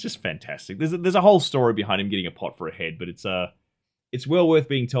 It's just fantastic. There's a whole story behind him getting a pot for a head, but it's well worth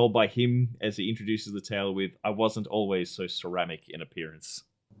being told by him as he introduces the tale with, I wasn't always so ceramic in appearance.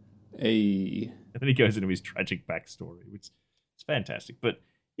 Hey. And then he goes into his tragic backstory, which is fantastic. But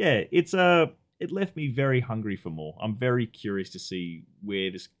yeah, it left me very hungry for more. I'm very curious to see where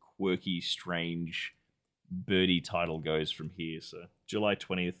this quirky, strange birdie title goes from here. So July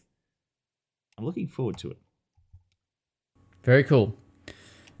 20th. I'm looking forward to it. Very cool.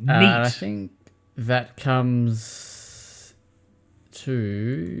 Neat. And I think that comes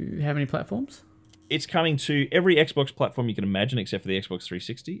to how many platforms? It's coming to every Xbox platform you can imagine, except for the Xbox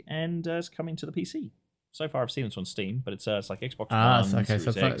 360, and it's coming to the PC. So far, I've seen it's on Steam, but it's like Xbox One, Okay,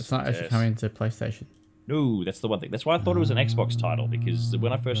 so it's not actually coming to PlayStation. No, that's the one thing. That's why I thought it was an Xbox title, because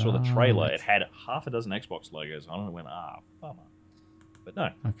when I first saw the trailer, it had half a dozen Xbox logos on it. I went, bummer. But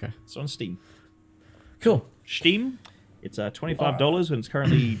no, Okay, it's on Steam. cool. Steam, it's $25, and it's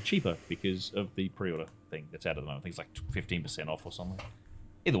currently cheaper because of the pre-order thing that's out at the moment. I think it's like 15% off or something.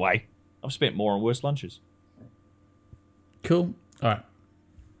 Either way, I've spent more on worse lunches. Cool. All right.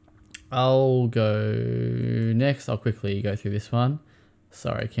 I'll go next. I'll quickly go through this one.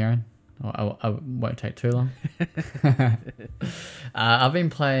 Sorry, Kieran. I won't take too long. I've been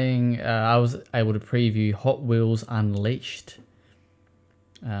playing... I was able to preview Hot Wheels Unleashed,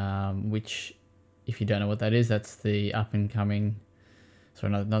 which, if you don't know what that is, that's the up-and-coming...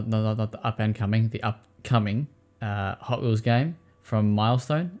 Sorry, not the up-and-coming. The upcoming Hot Wheels game from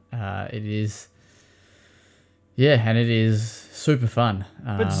Milestone. It is... Yeah, and it is super fun.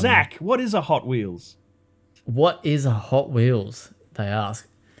 But Zach, what is a Hot Wheels? What is a Hot Wheels? They ask.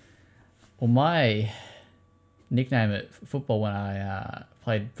 Well, my nickname at football when I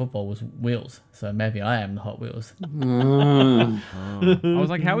played football was Wheels, so maybe I am the Hot Wheels. I was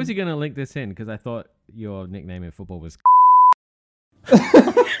like, how is he going to link this in? Because I thought your nickname in football was...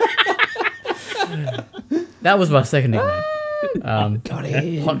 That was my second nickname. Got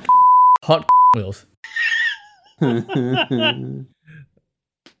it. Hot Wheels.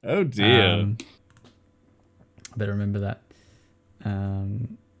 Oh dear. Better remember that.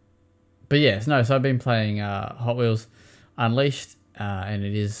 But yes, no. So I've been playing Hot Wheels Unleashed, and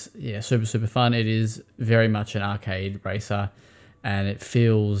it is super fun. It is very much an arcade racer, and it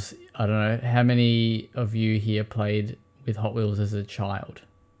feels... I don't know how many of you here played with Hot Wheels as a child.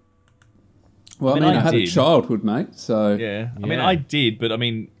 Well, I had a childhood, mate. So yeah. I mean, I did, but I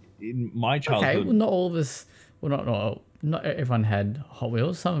mean, in my childhood, Okay, well, not all of us. Well, not everyone had Hot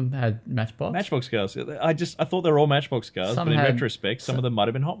Wheels. Some had Matchbox. Matchbox cars. I thought they were all Matchbox cars, Some but in had- retrospect, some of them might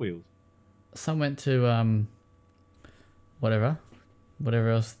have been Hot Wheels. Some went to whatever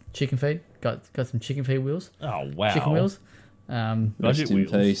else. Chicken feed. Got some chicken feed wheels. Oh wow! Chicken wheels. Budget rest in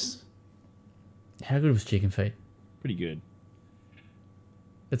wheels. peace. How good was chicken feed? Pretty good.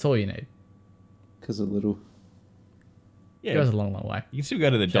 That's all you need. Because a little. Yeah, It goes a long way. you can still go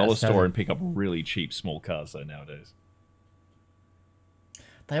to the dollar Just store have- and pick up really cheap small cars though nowadays.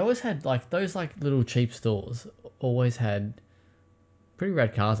 They always had those little cheap stores. Always had pretty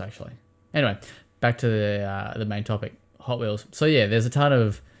rad cars actually. Anyway, back to the main topic, Hot Wheels. So yeah, there's a ton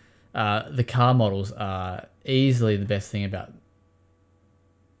of the car models are equally the best thing about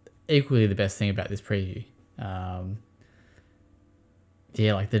this preview.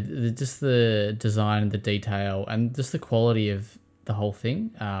 Yeah, like the just the design and the detail and just the quality of the whole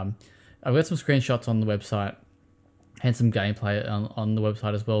thing. I've got some screenshots on the website and some gameplay on the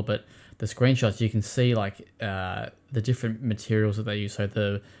website as well. But the screenshots, you can see like the different materials that they use. So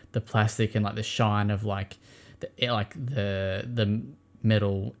the plastic and like the shine of like the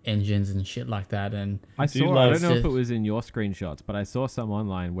metal engines and shit like that. And I do saw. love I don't know if to- it was in your screenshots, but I saw some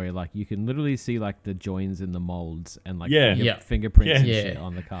online where like you can literally see like the joins in the molds and like Yeah. Yeah. fingerprints and Yeah. shit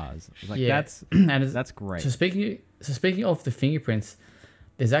on the cars. I was like, Yeah. that's and it's, that's great. So speaking of the fingerprints,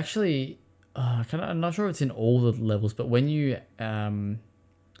 there's actually I'm not sure if it's in all the levels, but when you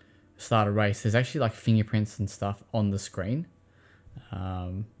start a race, there's actually like fingerprints and stuff on the screen,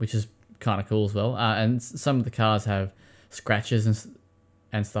 which is kind of cool as well. And some of the cars have scratches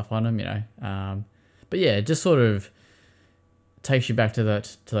and stuff on them, you know. But yeah, it just sort of takes you back to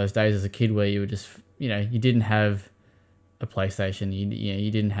those days as a kid where you were just, you know, you didn't have a PlayStation,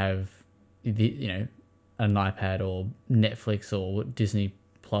 you didn't have you know, an iPad or Netflix or Disney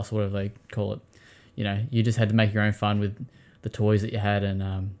Plus, whatever they call it. You know, you just had to make your own fun with the toys that you had,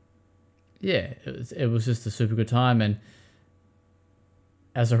 and yeah, it was just a super good time. And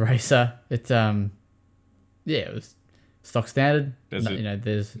as a racer, it was stock standard. Does it- You know,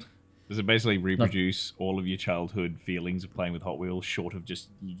 there's Does it basically reproduce all of your childhood feelings of playing with Hot Wheels, short of just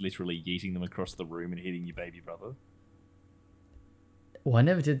literally yeeting them across the room and hitting your baby brother? Well, I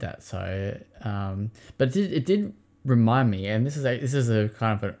never did that. So, but it did remind me, and this is a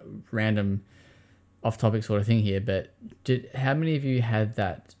kind of a random, off-topic sort of thing here. But how many of you had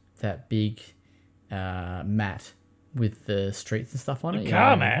that big mat with the streets and stuff on it? A You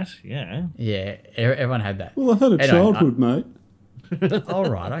car know? mat, yeah. Yeah, everyone had that. Well, I had a Anyway, childhood, mate. All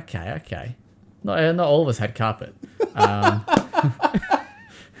right, okay. Not all of us had carpet.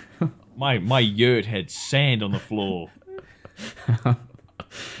 My yurt had sand on the floor.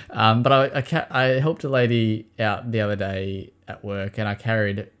 But I helped a lady out the other day at work, and I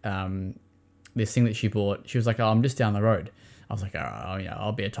carried this thing that she bought. She was like, "Oh, I'm just down the road." I was like, "Oh, you know,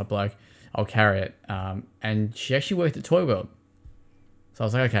 I'll be a top bloke. I'll carry it." And she actually worked at Toy World, so I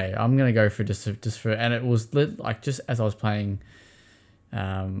was like, "Okay, I'm gonna go for just for." And it was like just as I was playing,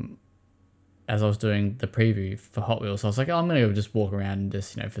 as I was doing the preview for Hot Wheels, so I was like, "Oh, I'm gonna go just walk around and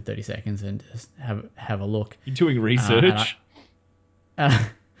just, you know, for 30 seconds and just have a look." You're doing research. And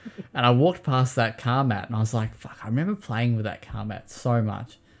I walked past that car mat, and I was like, "Fuck!" I remember playing with that car mat so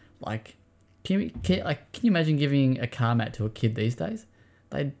much. Like, can you imagine giving a car mat to a kid these days?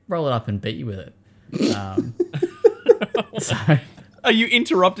 They'd roll it up and beat you with it. So Are you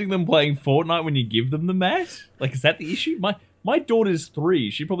interrupting them playing Fortnite when you give them the mat? Like, is that the issue? My daughter's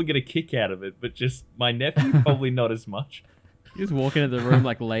 3. She'd probably get a kick out of it, but just my nephew, probably not as much. You just walk into the room,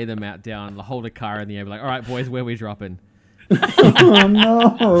 like lay the mat down, hold a car in the air, be like, "All right, boys, where we dropping?" Oh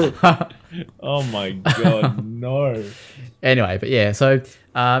no! Oh my god, no. anyway, but yeah, so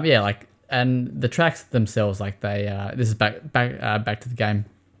yeah, like, and the tracks themselves, like they this is back to the game.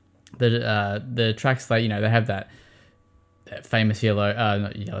 The tracks, they, you know, they have that famous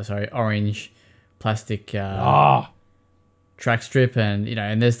orange plastic track strip, and, you know,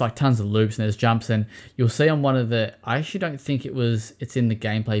 and there's like tons of loops and there's jumps, and you'll see on one of the, I actually don't think it's in the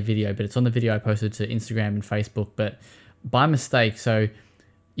gameplay video, but it's on the video I posted to Instagram and Facebook, but by mistake. So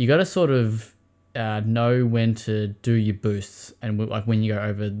you got to sort of know when to do your boosts and like when you go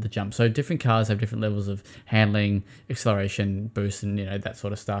over the jump. So different cars have different levels of handling, acceleration, boost, and, you know, that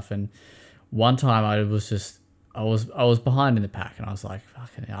sort of stuff. And one time I was behind in the pack, and I was like,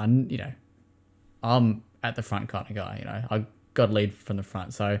 fucking hell, you know, I'm at the front kind of guy, you know, I got lead from the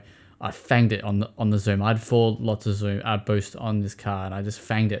front, so I fanged it on the zoom. I had 4 lots of zoom boost on this car, and I just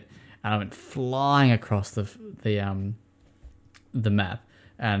fanged it, and I went flying across the map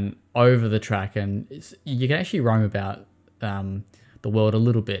and over the track, and you can actually roam about the world a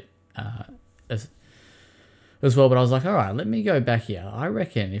little bit as well. But I was like, all right, let me go back here. I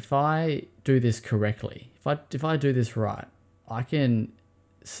reckon if I do this correctly, if I do this right, I can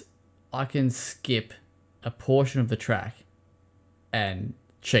skip a portion of the track and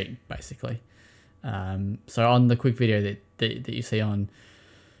cheat, basically. So on the quick video that you see on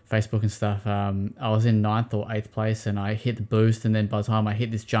Facebook and stuff, I was in 9th or 8th place, and I hit the boost, and then by the time I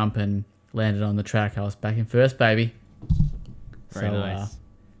hit this jump and landed on the track, I was back in first, baby. Very nice.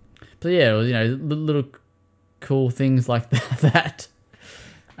 So yeah, it was, you know, little cool things like that.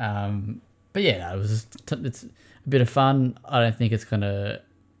 But yeah, it's a bit of fun. I don't think it's gonna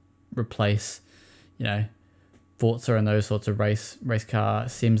replace, you know, Forza and those sorts of race car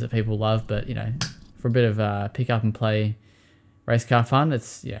sims that people love, but, you know, for a bit of pick up and play race car fun,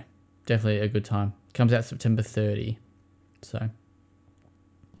 it's, yeah, definitely a good time. Comes out September 30. So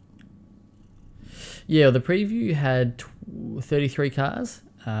yeah, the preview had 33 cars.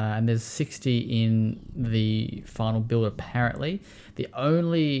 and there's 60 in the final build apparently. The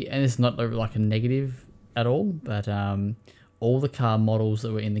only, and it's not like a negative at all, but all the car models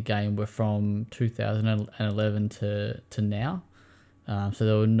that were in the game were from 2011 to now. So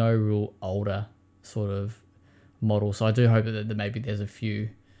there were no real older sort of models. So I do hope that maybe there's a few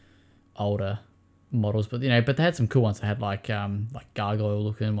older models, but but they had some cool ones. They had like gargoyle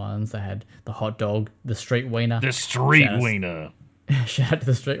looking ones. They had the hot dog, the street wiener. The street wiener. Shout out to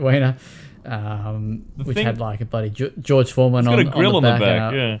the street wiener, which had like a bloody George Foreman It's got a grill on the back,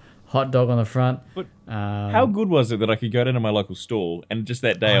 and a yeah. hot dog on the front. But how good was it that I could go down to my local store and just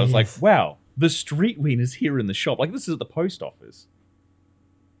that day I was like, wow, the street wiener's here in the shop. Like, this is at the post office.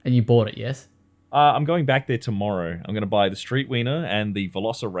 And you bought it, yes? I'm going back there tomorrow. I'm going to buy the street wiener and the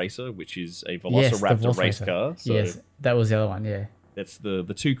Velociracer, which is a Velociraptor race car. So yes, that was the other one, yeah. that's the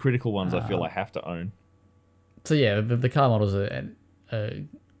two critical ones I feel I have to own. So yeah, the car models are a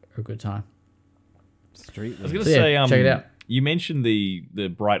good time. Street. I was going So to yeah, say, check it out. You mentioned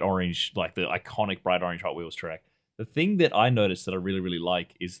the bright orange, like the iconic bright orange Hot Wheels track. The thing that I noticed that I really, really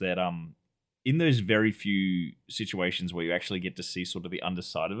like is that in those very few situations where you actually get to see sort of the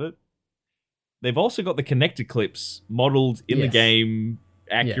underside of it, they've also got the connector clips modeled in the game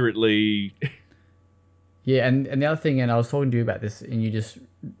accurately. Yeah, and the other thing, and I was talking to you about this, and you just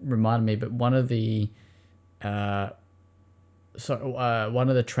reminded me, but one of the one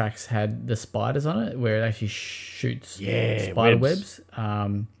of the tracks had the spiders on it, where it actually shoots spider webs.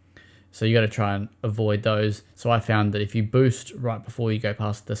 So you got to try and avoid those. So I found that if you boost right before you go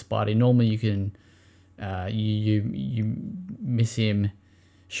past the spider, normally you can you miss him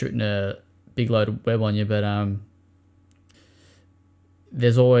shooting a big load of web on you, but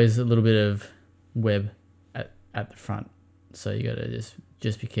there's always a little bit of web at the front, so you got to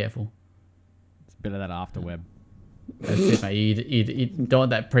just be careful. It's a bit of that afterweb. That's it, mate. You don't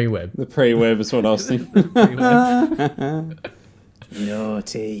want that pre-web. The pre-web is what I was thinking.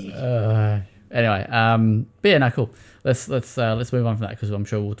 Naughty. Anyway, but yeah, no, cool. Let's move on from that, because I'm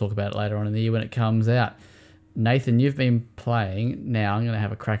sure we'll talk about it later on in the year when it comes out. Nathan, you've been playing. Now I'm going to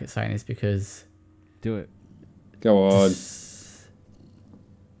have a crack at saying this because Do it. Go on.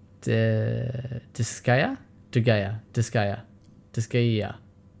 Disgaea.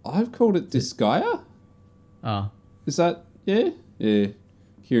 I've called it Disgaea. Oh, Is that yeah?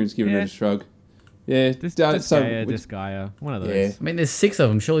 Kieran's giving it a shrug. Yeah, Disgaea, one of those. Yeah. I mean, there's 6 of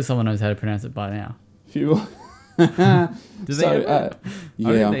them. Surely someone knows how to pronounce it by now. Few. Do they ever? yeah,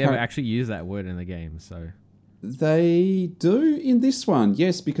 I don't think they ever actually use that word in the game. So they do in this one,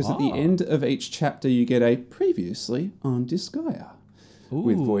 yes, because at the end of each chapter you get a previously on Disgaea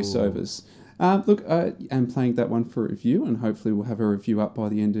with voiceovers. Look, I am playing that one for review, and hopefully we'll have a review up by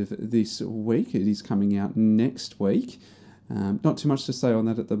the end of this week. It is coming out next week. Not too much to say on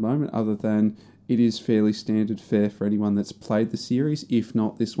that at the moment, other than it is fairly standard fare for anyone that's played the series. If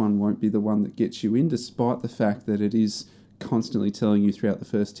not, this one won't be the one that gets you in, despite the fact that it is constantly telling you throughout the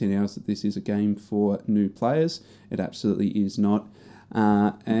first 10 hours that this is a game for new players. It absolutely is not.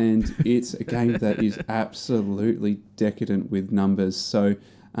 And it's a game that is absolutely decadent with numbers. So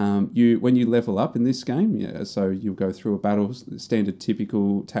when you level up in this game, so you'll go through a battle, standard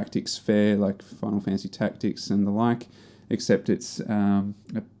typical tactics fare like Final Fantasy Tactics and the like, except it's a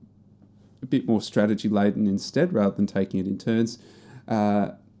bit more strategy laden instead, rather than taking it in turns.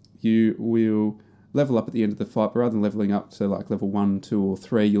 You will level up at the end of the fight, but rather than leveling up to like level 1, 2, or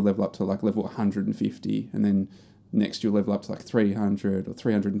 3, you'll level up to like level 150, and then next you'll level up to like 300 or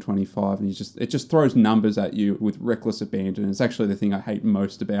 325, and it just throws numbers at you with reckless abandon. It's actually the thing I hate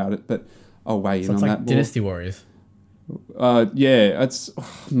most about it, but I'll weigh in on It's that like more. Dynasty Warriors. Yeah,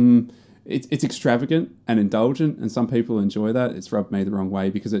 it's extravagant and indulgent, and some people enjoy that. It's rubbed me the wrong way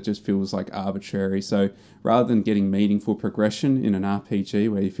because it just feels like arbitrary. So rather than getting meaningful progression in an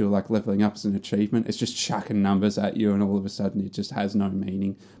RPG where you feel like leveling up is an achievement, it's just chucking numbers at you, and all of a sudden it just has no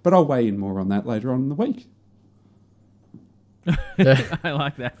meaning. But I'll weigh in more on that later on in the week. I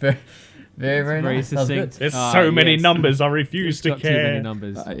like that. Very, very Very nice. That was good. succinct. There's so many numbers, I refuse It's to got too many care.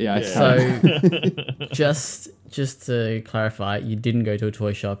 numbers. So, just to clarify, you didn't go to a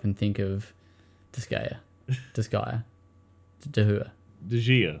toy shop and think of Disgaea, Dahua.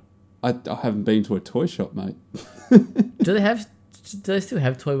 Dejia. I haven't been to a toy shop, mate. Do they still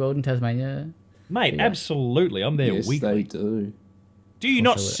have Toy World in Tasmania? Mate, absolutely. I'm there Yes, weekly. they do. Do you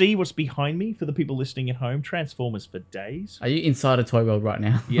not Also it. see what's behind me for the people listening at home? Transformers for days. Are you inside a Toy World right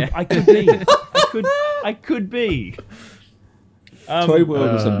now? Yeah. I could be. I could be. Toy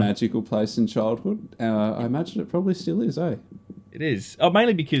World was a magical place in childhood. I imagine it probably still is, eh? It is. Oh,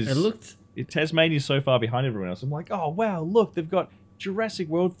 mainly because It looked. Tasmania's so far behind everyone else. I'm like, oh, wow, look, they've got Jurassic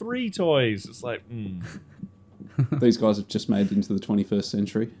World 3 toys. It's like, These guys have just made it into the 21st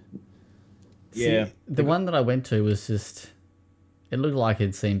century. yeah. The one that I went to was just, it looked like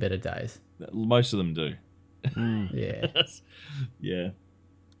it'd seen better days. Most of them do. Yeah. Yeah.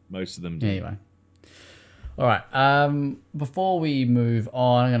 Most of them do. Anyway. All right. Before we move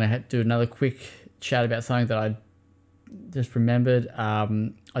on, I'm going to do another quick chat about something that I just remembered. I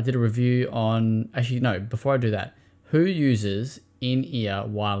did a review on... Actually, no. Before I do that, who uses in-ear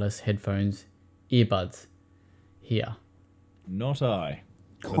wireless headphones, earbuds here? Not I.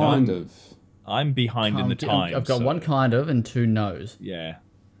 Kind of. I'm behind in the times. I've got so- one kind of and two no's. Yeah.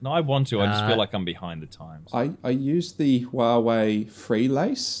 No, I want to. I just feel like I'm behind the times. I use the Huawei Free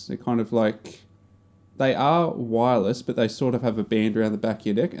Lace. They're kind of like... They are wireless, but they sort of have a band around the back of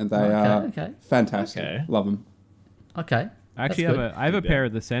your neck, and they are Okay. fantastic. Okay. Love them. Okay. I actually That's have good. I have a Yeah. pair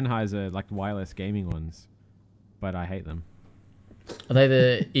of the Sennheiser like wireless gaming ones, but I hate them. Are they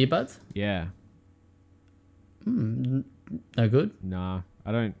the earbuds? Yeah, No good? nah,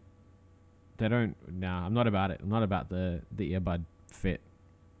 I don't. They don't. Nah, I'm not about it. I'm not about the earbud fit.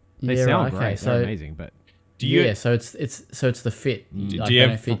 They Yeah, sound right, great. okay, They're so- amazing, but Do you, Yeah, so it's the fit. Do Like, you they have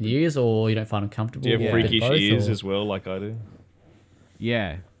don't fit in your ears, or you don't find them comfortable. do you have or a bit of freakish both, ears or- as well, like I do?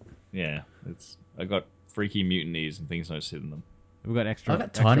 yeah, Yeah. I got freaky mutant ears and things don't sit in them. we've got extra. I've got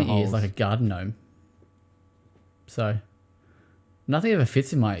extra tiny holes. ears like a garden gnome. So nothing ever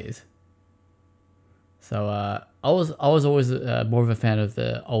fits in my ears. So I was always more of a fan of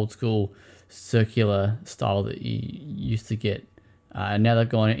the old school circular style that you used to get, and now they've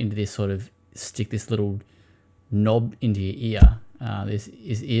gone into this sort of stick this little knob into your ear. This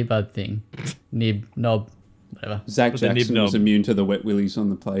is earbud thing, nib, knob, whatever. Zach With the nib Jackson was knob. immune to the wet willies on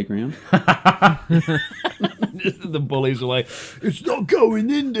the playground. The bullies are like, it's not going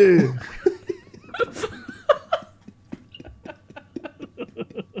in there.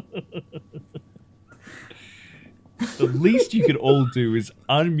 The least you could all do is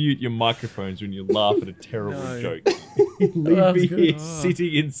unmute your microphones when you laugh at a terrible No. joke. That Leave was me good. here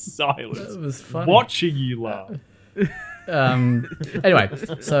sitting in silence, That was funny. watching you laugh. Anyway,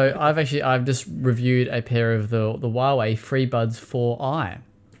 so I've just reviewed a pair of the Huawei FreeBuds 4i.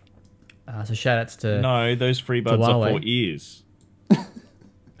 So shout outs to No, those free buds are Huawei. for ears.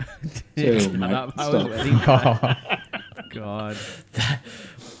 Chill, Shut mate. up. I was Stop. waiting. God.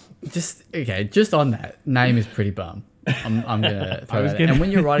 just on that name is pretty bum. I'm gonna throw was that. gonna- And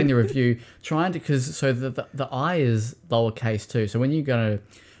when you're writing the review, trying to because so the I is lowercase too. So when you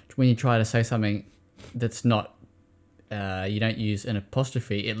try to say something that's not you don't use an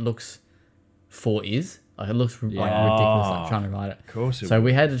apostrophe, it looks for is like it looks like ridiculous like trying to write it. Of course So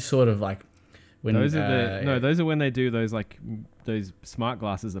we had to sort of like when Those are those are when they do those like those smart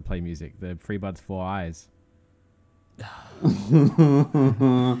glasses that play music. The FreeBuds 4 Eyes.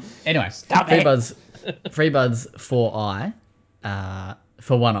 Anyway, FreeBuds 4i,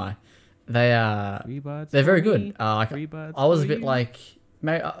 for one eye, they are FreeBuds. they're very for good. me, Like FreeBuds I was a for bit you. like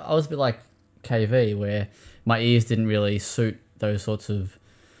I was a bit like KV where my ears didn't really suit those sorts of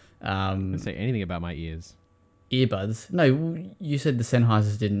I didn't say anything about my ears. earbuds. No, you said the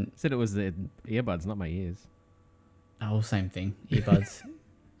Sennheisers didn't. I said it was the earbuds, not my ears. Oh, same thing. Earbuds,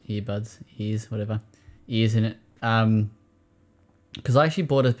 ears, whatever, ears in it. Because I actually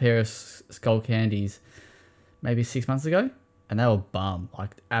bought a pair of Skull Candies maybe 6 months ago, and they were bum,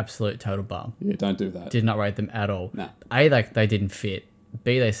 like absolute total bum. Yeah, don't do that. Did not rate them at all. Nah. A, like they didn't fit.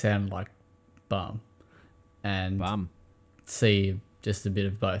 B, they sounded like bum, and Bum. C, just a bit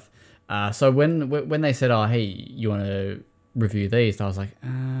of both. So when they said, "Oh, hey, you want to review these?" I was like,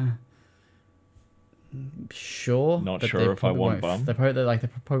 sure. Not but sure they if I probably want won't- bum. They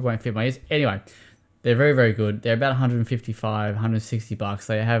probably won't fit my ears. Anyway, they're very, very good. They're about 155, 160 bucks.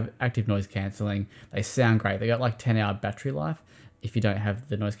 They have active noise cancelling. They sound great. They got like 10-hour battery life. If you don't have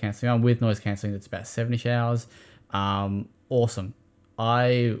the noise cancelling on, with noise cancelling, that's about 70 hours. Awesome.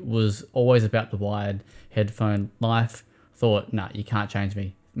 I was always about the wired headphone life. Thought, nah, you can't change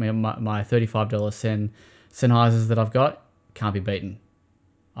me. My $35 Sennheisers that I've got can't be beaten.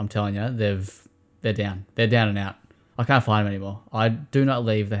 I'm telling you, they're down. They're down and out. I can't find them anymore. I do not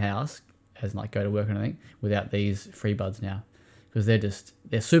leave the house, as in like go to work or anything, without these FreeBuds now, because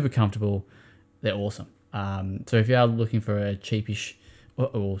they're super comfortable. They're awesome. So if you are looking for a cheapish,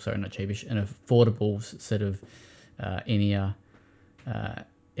 sorry, not cheapish, an affordable set of in-ear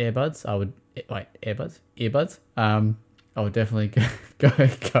earbuds, earbuds. I would definitely go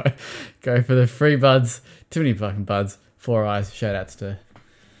for the FreeBuds. Too many fucking buds. 4 eyes. Shout outs to.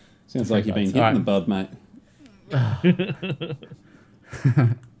 Sounds like you've been Alright. hitting the bud, mate.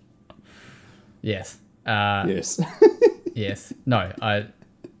 Yes. Yes. Yes. No,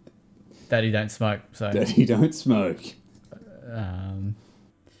 Daddy don't smoke. So Daddy don't smoke.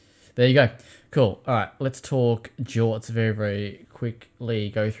 there you go. Cool. All right, let's talk jorts very, very quickly.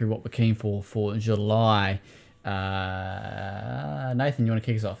 Go through what we're keen for July. Nathan, you want to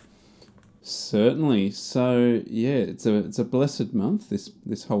kick us off? Certainly. So yeah, it's a blessed month.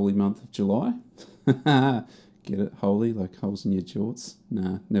 This holy month of July. Get it? Holy, like holes in your jorts?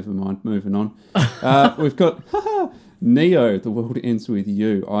 Nah, never mind. Moving on. We've got Neo, The World Ends With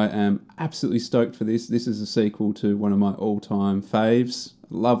You. I am absolutely stoked for this. This is a sequel to one of my all-time faves.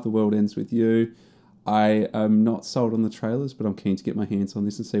 Love The World Ends With You. I am not sold on the trailers, but I'm keen to get my hands on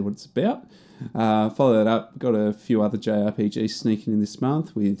this and see what it's about. Follow that up. Got a few other JRPGs sneaking in this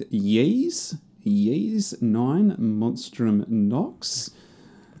month with Ys 9 Monstrum Nox.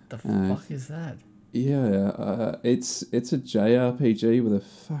 What the fuck is that? Yeah, it's a JRPG with a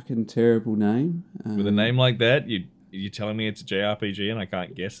fucking terrible name. With a name like that, you're telling me it's a JRPG and I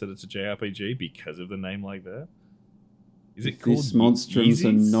can't guess that it's a JRPG because of the name like that? Is it called This Monstrums are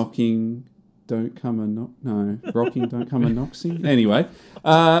Yeezys? knocking, don't come a knock. No, rocking, don't come a noxing. Anyway,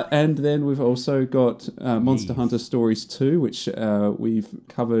 and then we've also got Monster Hunter Stories 2, which we've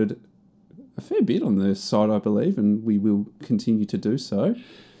covered a fair bit on the site, I believe, and we will continue to do so.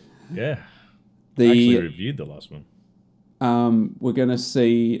 Yeah. I actually reviewed the last one. We're going to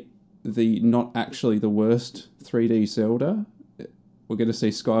see the not actually the worst 3D Zelda. We're going to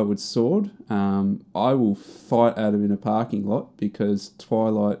see Skyward Sword. I will fight Adam in a parking lot because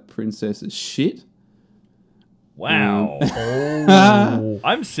Twilight Princess is shit. Wow.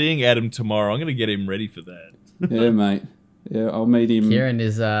 I'm seeing Adam tomorrow. I'm going to get him ready for that. Yeah, mate. Yeah, I'll meet him.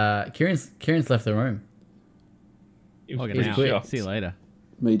 Kieran's left the room. Logging He's out. quit. See you later.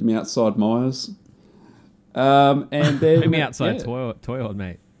 Meet him outside Myers. And then Meet me outside yeah, Toy Hall,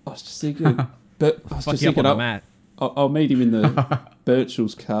 mate. I was just thinking, but I was Fuck just you up thinking, on the mat. I'll meet him in the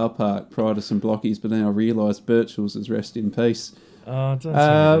Birchall's car park prior to some blockies, but then I realised Birchall's is rest in peace. Oh, don't say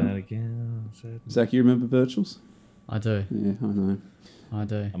that again. Zach, you remember Birchall's? I do. Yeah, I know. I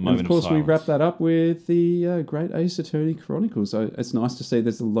do. A And moment of course, we silence. wrap that up with the Great Ace Attorney Chronicles. So it's nice to see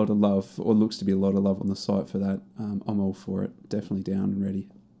there's a lot of love, or looks to be a lot of love on the site for that. I'm all for it. Definitely down and ready.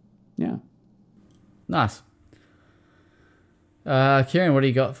 Yeah. Nice. Kieran, what do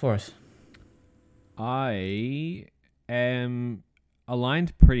you got for us? I am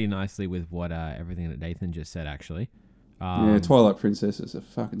aligned pretty nicely with what everything that Nathan just said, actually. Yeah, Twilight Princess is a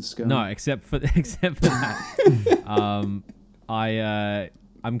fucking scum. No, except for that.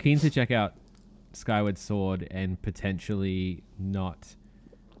 I'm keen to check out Skyward Sword and potentially not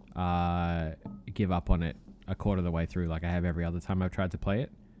give up on it a quarter of the way through like I have every other time I've tried to play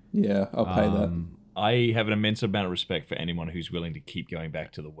it. Yeah, I'll pay that. I have an immense amount of respect for anyone who's willing to keep going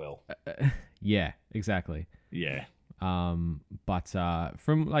back to the well. Yeah, exactly. Yeah. But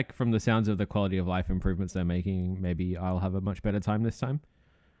from the sounds of the quality of life improvements they're making, maybe I'll have a much better time this time.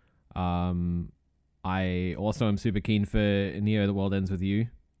 I also am super keen for Neo: The World Ends With You.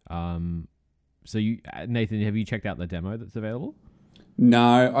 So you, Nathan, have you checked out the demo that's available?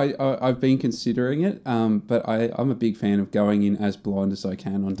 No, I've been considering it, but I'm a big fan of going in as blind as I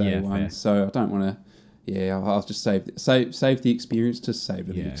can on day one. Fair. So I don't want to. Yeah, I'll just save the experience to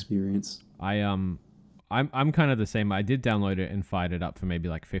savor the Yeah. experience. I'm kind of the same. I did download it and fired it up for maybe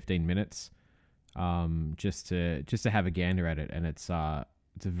like 15 minutes, just to have a gander at it, and it's a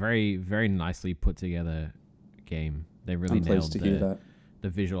very, very nicely put together game. They really I'm pleased nailed to hear that. the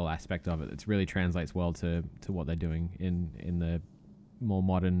visual aspect of it. It really translates well to what they're doing in the more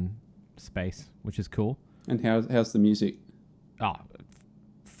modern space, which is cool. And how's the music? Oh,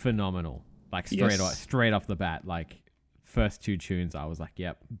 phenomenal! Like Yes. straight off the bat, like first two tunes, I was like,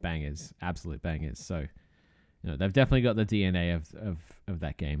 "Yep, bangers, absolute bangers." So, they've definitely got the DNA of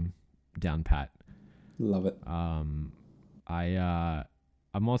that game down pat. Love it.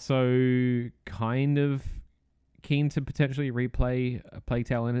 I'm also kind of keen to potentially replay Plague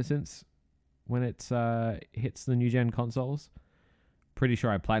Tale Innocence when it hits the new gen consoles. Pretty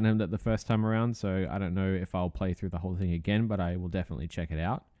sure I platinumed it the first time around, so I don't know if I'll play through the whole thing again, but I will definitely check it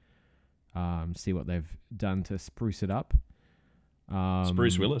out. See what they've done to spruce it up.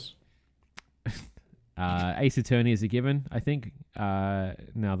 Bruce Willis. Ace Attorney is a given, I think, now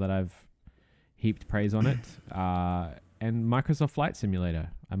that I've heaped praise on it. And Microsoft Flight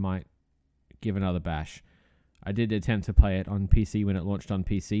Simulator, I might give another bash. I did attempt to play it on PC when it launched on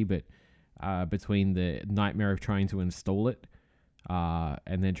PC, but between the nightmare of trying to install it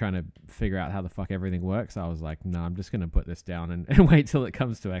and then trying to figure out how the fuck everything works, I was like, I'm just going to put this down and wait till it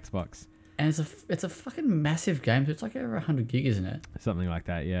comes to Xbox. And it's a fucking massive game. So it's like over 100 gig, isn't it? Something like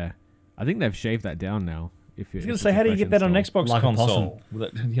that, yeah. I think they've shaved that down now. If I you was going to say, how do you get that on an Xbox Like a console?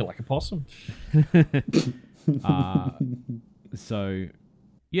 Yeah, like a possum. So,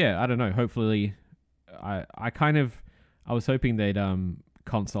 yeah, I don't know. Hopefully, I was hoping they'd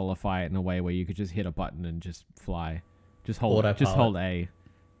consoleify it in a way where you could just hit a button and just fly, just hold A,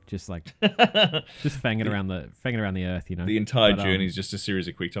 just like just fang it around the earth, you know. The entire journey is just a series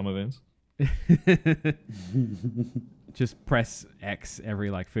of QuickTime events. Just press X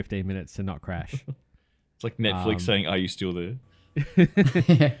every like 15 minutes to not crash. It's like Netflix saying, "Are you still there?"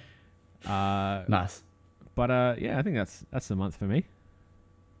 Nice. But yeah, I think that's the month for me.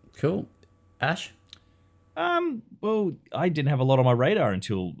 Cool. Ash? Well, I didn't have a lot on my radar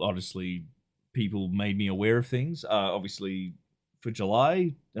until honestly people made me aware of things. Obviously, for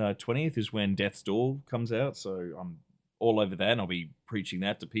July 20th is when Death's Door comes out, so I'm all over that, and I'll be preaching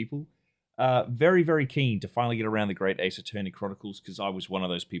that to people. Very, very keen to finally get around the Great Ace Attorney Chronicles, because I was one of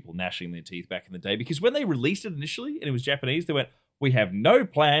those people gnashing their teeth back in the day, because when they released it initially, and it was Japanese, they went, "We have no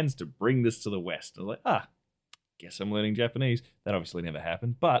plans to bring this to the West." I was like, guess I'm learning Japanese. That obviously never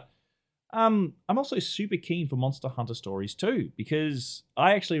happened, but I'm also super keen for Monster Hunter Stories too, because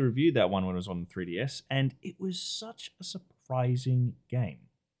I actually reviewed that one when it was on 3DS, and it was such a surprising game.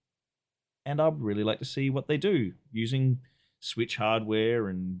 And I'd really like to see what they do using Switch hardware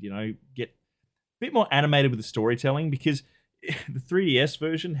and, get a bit more animated with the storytelling, because the 3DS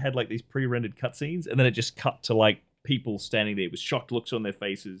version had like these pre-rendered cutscenes, and then it just cut to like people standing there with shocked looks on their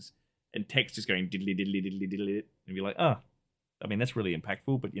faces and text just going diddly diddly diddly diddly, and be like, that's really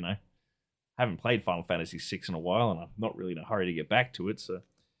impactful, but I haven't played Final Fantasy VI in a while, and I'm not really in a hurry to get back to it. So,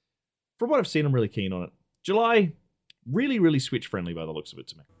 from what I've seen, I'm really keen on it. July, really, really Switch friendly by the looks of it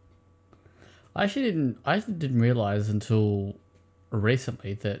to me. I actually didn't realize until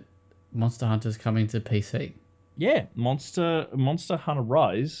recently that Monster Hunter's coming to PC. Yeah, Monster Hunter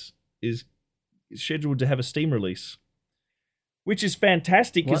Rise is scheduled to have a Steam release, which is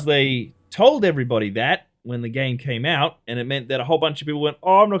fantastic because they told everybody that when the game came out, and it meant that a whole bunch of people went,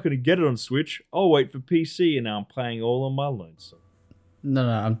 "Oh, I'm not going to get it on Switch. I'll wait for PC," and now I'm playing all on my lonesome. No,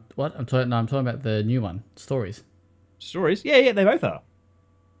 I'm talking about the new one, Stories. Stories? Yeah, they both are.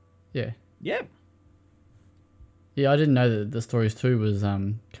 Yeah. Yeah. Yeah, I didn't know that the Stories 2 was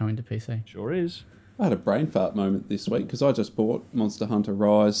coming to PC. Sure is. I had a brain fart moment this week because I just bought Monster Hunter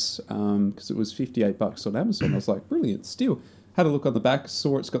Rise because it was $58 on Amazon. I was like, brilliant, steal. Had a look on the back,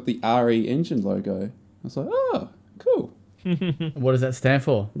 saw it's got the RE Engine logo. I was like, oh, cool. What does that stand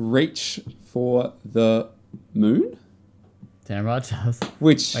for? Reach for the Moon? Damn right it does.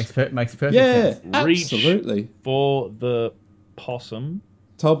 Which makes perfect sense. Absolutely. For the possum.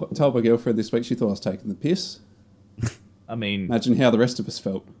 Told my girlfriend this week she thought I was taking the piss. I mean... Imagine how the rest of us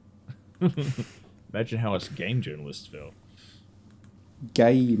felt. Imagine how us game journalists felt.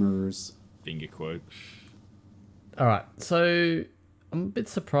 Gamers. Finger quote. Alright, so I'm a bit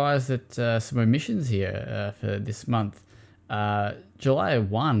surprised at some omissions here for this month. July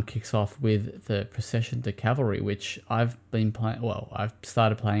 1 kicks off with the Procession to Cavalry, which I've been playing... Well, I've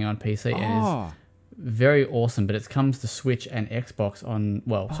started playing on PC and is very awesome, but it comes to Switch and Xbox on...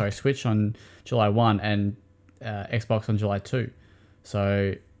 Well, sorry, Switch on July 1 and Xbox on July 2.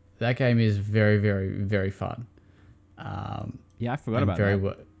 So that game is very, very, very fun. Yeah, I forgot about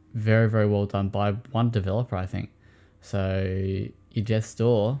that. Very, very well done by one developer, I think. So your Death's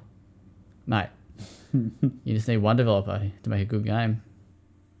Door, mate, you just need one developer to make a good game.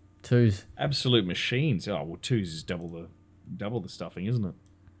 Twos. Absolute machines. Oh, well, twos is double the stuffing, isn't it?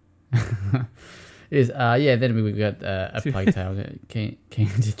 It is. Yeah, then we got a Plague Tale. Keen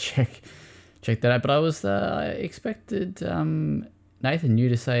to check that out. But I expected Nathan, you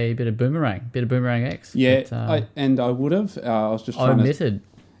to say a bit of Boomerang X. Yeah, but, I would have. I was just I trying omitted.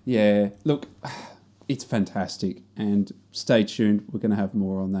 Yeah, look, it's fantastic, and stay tuned. We're going to have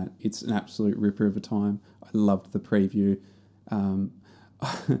more on that. It's an absolute ripper of a time. I loved the preview.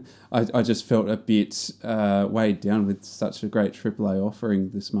 I just felt a bit weighed down with such a great AAA offering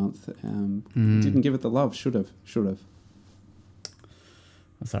this month. Didn't give it the love. Should have.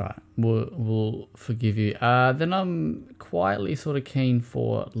 That's all right. We'll forgive you. Then I'm quietly sort of keen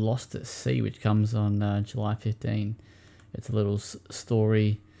for Lost at Sea, which comes on July 15. It's a little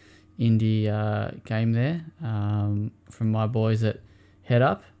story indie game there from my boys at Head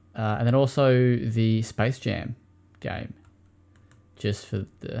Up. And then also the Space Jam game. Just for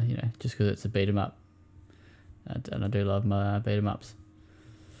the, just because it's a beat 'em up. And I do love my beat 'em ups.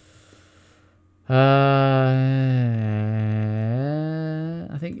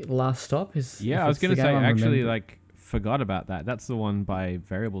 I think Last Stop is... Yeah, I was going to say, I actually forgot about that. That's the one by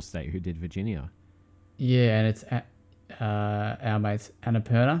Variable State who did Virginia. Yeah, and it's our mates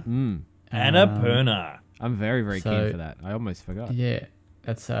Annapurna. Annapurna. I'm very, very So- keen for that. I almost forgot. Yeah,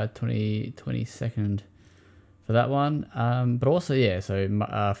 that's 22nd for that one. But also, yeah,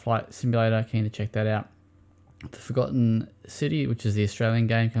 so Flight Simulator, keen to check that out. The Forgotten City, which is the Australian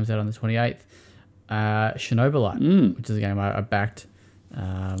game, comes out on the 28th. Shinobi, which is a game I backed.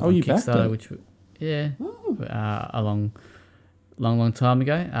 On you backed Kickstarter, it? which a long time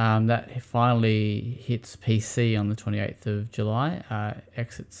ago. That finally hits PC on the 28th of July.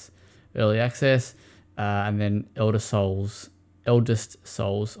 Exits early access, and then Eldest Souls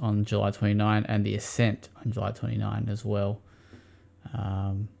on July 29, and The Ascent on July 29 as well.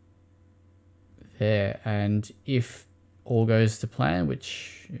 There, and if all goes to plan,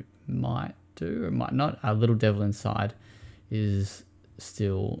 which it might do or might not, Little Devil Inside is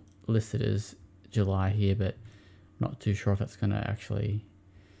still listed as July here, but not too sure if that's going to actually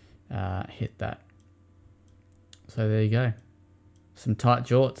hit that. So there you go, some tight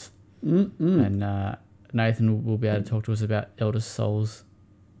jorts. And Nathan will be able to talk to us about Eldest Souls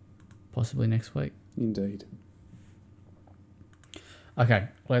possibly next week. Indeed. Okay,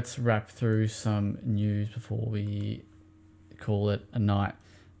 let's wrap through some news before we call it a night.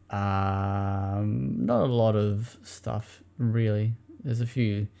 Not a lot of stuff, really. There's a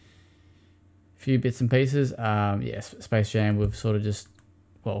few bits and pieces. Yes, Space Jam, we've sort of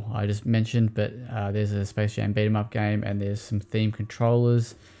I just mentioned, but there's a Space Jam beat 'em up game, and there's some theme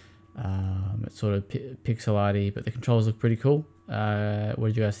controllers. It's sort of pixel arty, but the controllers look pretty cool. What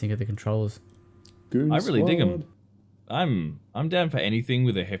did you guys think of the controllers? Goon I really dig Squad. them. I'm down for anything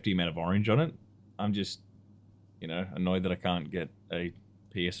with a hefty amount of orange on it. I'm just, annoyed that I can't get a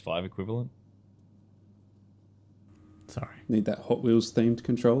PS5 equivalent. Sorry, Need that Hot Wheels themed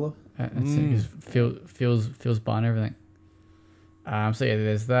controller. that's it. Feels buying everything. So yeah,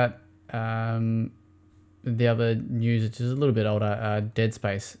 there's that. The other news, which is a little bit older, Dead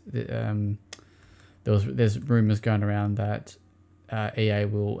Space. There's rumors going around that EA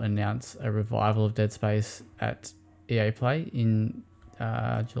will announce a revival of Dead Space at EA Play in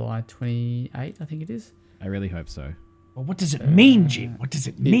July 28, I think it is. I really hope so. Well, what does it mean, Jim? What does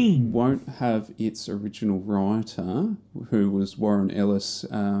it It mean? won't have its original writer, who was Warren Ellis,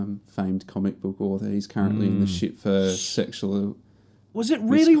 famed comic book author. He's currently in the shit for sexual Was it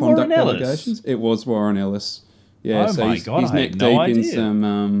really misconduct Warren Ellis? allegations. It was Warren Ellis. Yeah, Oh so my he's, God, he's I neck had no deep in idea.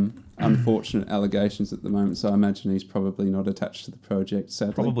 some unfortunate allegations at the moment. So I imagine he's probably not attached to the project.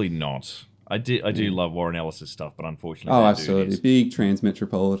 Sadly, Probably not. I do love Warren Ellis' stuff, but unfortunately, Oh, that dude absolutely, is- big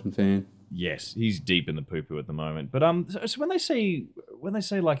Transmetropolitan fan. yes, he's deep in the poo-poo at the moment. But so when they say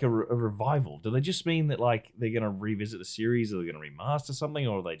like a revival, do they just mean that like they're gonna revisit the series, or they're gonna remaster something,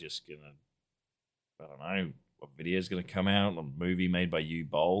 or are they just gonna, I don't know, a video's gonna come out, a movie made by Uwe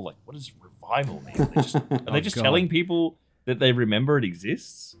Boll? Like, what does revival mean? Are they just God. telling people that they remember it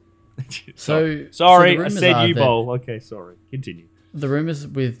exists? So sorry, the I rumors said are Uwe that- Boll. Okay, sorry. Continue. The rumors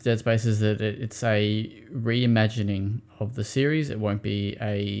with Dead Space is that it's a reimagining of the series. It won't be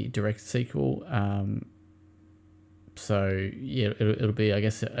a direct sequel. So yeah, it'll be, I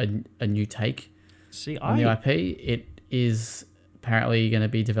guess, a new take See, on the IP. It is apparently going to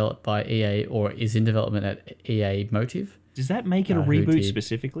be developed by EA, or is in development at EA Motive. does that make it a who reboot did-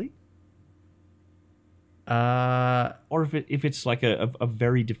 specifically? Uh, Or if it's like a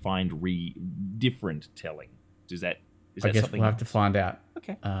very defined different telling, is I that guess something? we'll have to find out.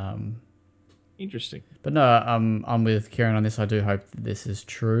 Okay, interesting. But no, I'm with Kieran on this. I do hope that this is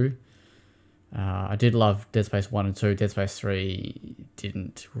true. I did love Dead Space 1 and 2. Dead Space 3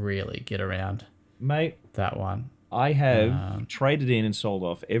 didn't really get around Mate, that one. I have traded in and sold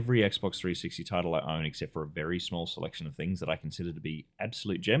off every Xbox 360 title I own, except for a very small selection of things that I consider to be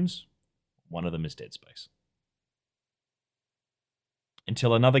absolute gems. One of them is Dead Space.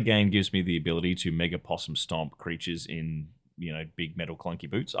 Until another game gives me the ability to mega possum stomp creatures in, big metal clunky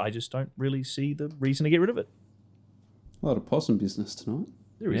boots, I just don't really see the reason to get rid of it. A lot of possum business tonight.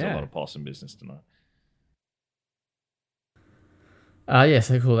 There is a Yeah. lot of possum business tonight. Yeah,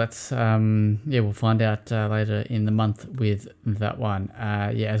 so cool. That's we'll find out later in the month with that one.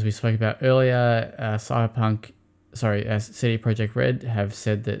 As we spoke about earlier, CD Projekt Red have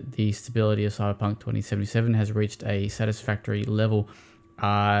said that the stability of Cyberpunk 2077 has reached a satisfactory level.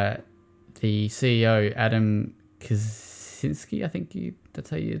 The CEO Adam Kaczynski, I think that's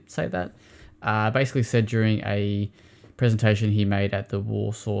how you say that, basically said during a presentation he made at the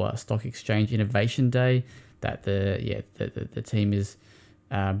Warsaw Stock Exchange Innovation Day that the team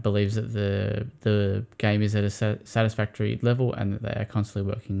believes that the game is at a satisfactory level, and that they are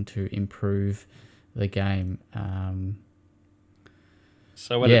constantly working to improve the game.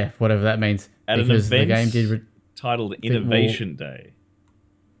 So Whatever that means, at an because the event game did. titled Innovation Day.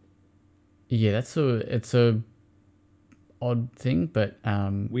 Yeah, it's a odd thing, but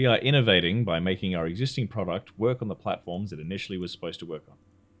We are innovating by making our existing product work on the platforms it initially was supposed to work on.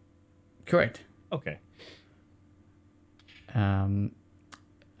 correct. Okay.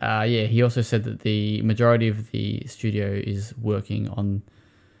 Yeah, he also said that the majority of the studio is working on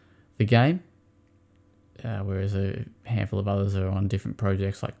the game, whereas a handful of others are on different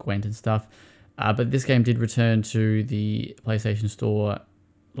projects like Gwent and stuff. But this game did return to the PlayStation Store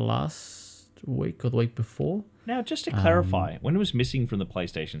last week or the week before. Now, just to clarify, when it was missing from the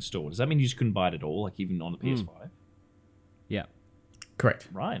PlayStation Store, does that mean you just couldn't buy it at all, like even on the PS5? Yeah. Correct.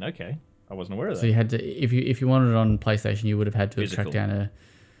 Right. Okay. I wasn't aware of that. So you had to, if you wanted it on PlayStation, you would have had to have Physical. tracked down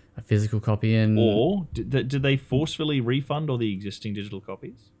a physical copy. And Or did they forcefully refund all the existing digital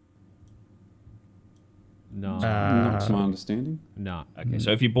copies? No. Not to my understanding. No. Okay,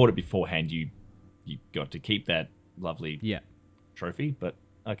 so if you bought it beforehand, you got to keep that lovely Yeah. trophy. But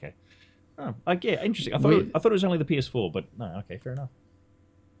okay, yeah, interesting. I thought it was only the PS4, but no, okay, fair enough.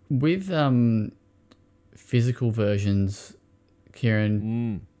 with physical versions,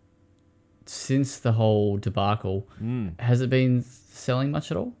 Kieran, since the whole debacle, has it been selling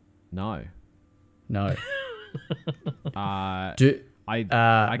much at all? No. No. I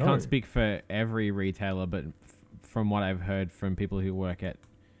No. can't speak for every retailer, but from what I've heard from people who work at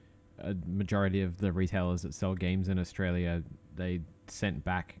a majority of the retailers that sell games in Australia, they sent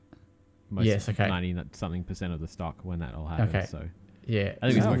back most Yes, okay. 90-something% of the stock when that all happened. Okay. So Yeah, I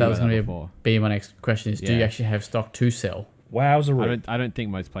think we spoke that was about going that to before. be my next question: is do you Yeah. actually have stock to sell? Wowzeroo. I don't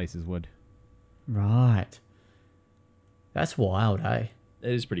think most places would. Right. That's wild, eh?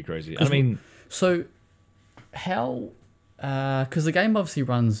 It is pretty crazy. I mean, So, how? Because the game obviously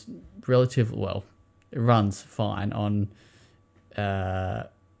runs relatively well. It runs fine on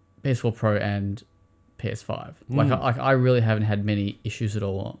PS4 Pro and PS5. I really haven't had many issues at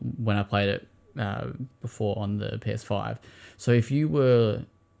all when I played it before on the PS5. So if you were,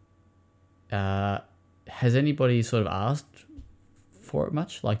 has anybody sort of asked for it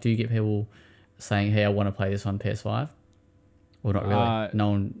much? Like, do you get people saying, "Hey, I want to play this on PS5"? Or not really?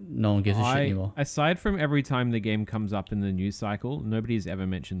 No one gives a shit anymore. Aside from every time the game comes up in the news cycle, nobody's ever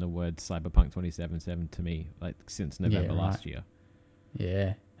mentioned the word Cyberpunk 2077 to me, like since November right. last year.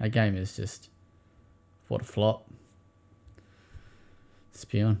 Yeah, that game is just what a flop.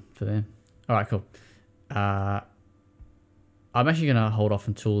 Spion for them. All right, cool. I'm actually gonna hold off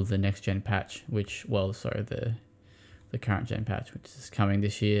until the next gen patch, the current gen patch, which is coming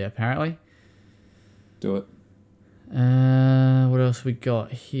this year apparently. Do it. What else we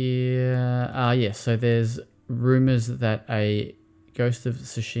got here? Yeah, so there's rumors that a Ghost of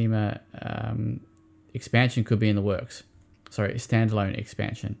Tsushima expansion could be in the works. Sorry, a standalone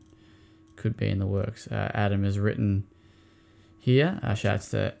expansion could be in the works. Adam has written here. Shouts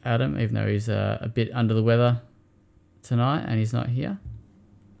to Adam, even though he's a bit under the weather tonight and he's not here.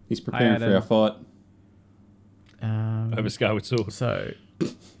 He's preparing for our fight. over Skyward Sword.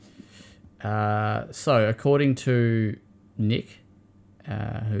 So according to Nick,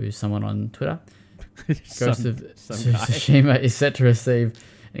 who's someone on Twitter, Ghost of some guy. Tsushima is set to receive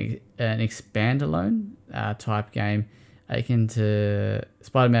an expand-alone type game akin to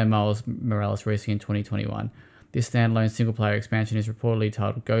Spider-Man Miles Morales releasing in 2021. This standalone single-player expansion is reportedly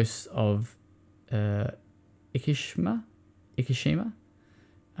titled Ghosts of Ikishima,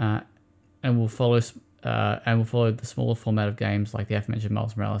 and will follow the smaller format of games like the aforementioned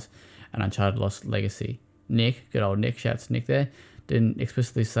Miles Morales and Uncharted Lost Legacy. Nick, good old Nick, shouts to Nick there, didn't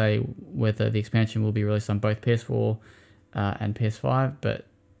explicitly say whether the expansion will be released on both PS4 and PS5, but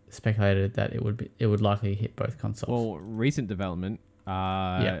speculated that it would likely hit both consoles. Well, recent development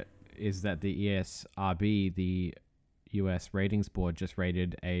is that the ESRB, the US ratings board, just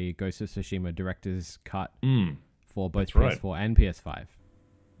rated a Ghost of Tsushima director's cut for both PS4 and PS5.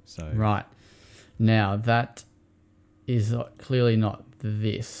 So right. Now, that is clearly not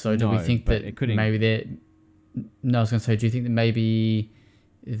this. So do we think that it could maybe they're... No, I was going to say, do you think that maybe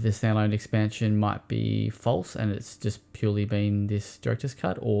the standalone expansion might be false and it's just purely been this director's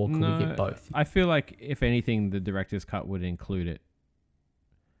cut, or could we get both? I feel like, if anything, the director's cut would include it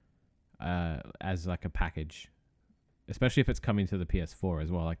as like a package, especially if it's coming to the PS4 as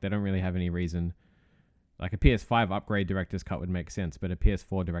well. Like, they don't really have any reason. Like, a PS5 upgrade director's cut would make sense, but a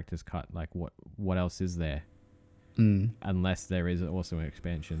PS4 director's cut, like, what else is there? Unless there is also an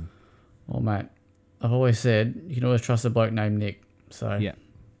expansion. Well, mate, I've always said you can always trust a bloke named Nick. So Yeah.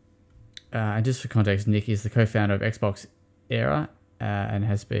 And just for context, Nick is the co-founder of Xbox Era and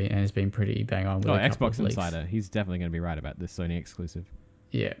has been pretty bang on with a couple Xbox of leaks. Insider. He's definitely going to be right about this Sony exclusive.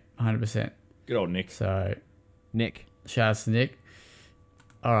 Yeah, 100%. Good old Nick. So Nick. shout out to Nick.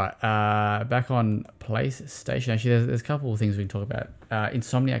 All right. Back on PlayStation. Actually, there's a couple of things we can talk about.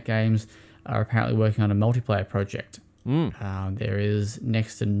 Insomniac Games are apparently working on a multiplayer project. There is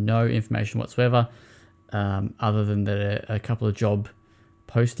next to no information whatsoever, other than that a couple of job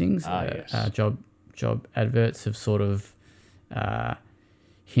postings, Yes. job adverts have sort of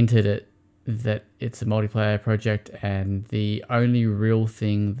hinted at that it's a multiplayer project, and the only real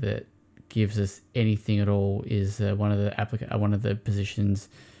thing that gives us anything at all is one of the positions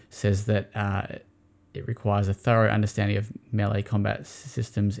says that it requires a thorough understanding of melee combat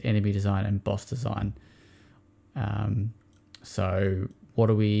systems, enemy design, and boss design. So what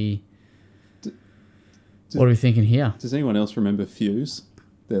are we thinking here? Does anyone else remember Fuse?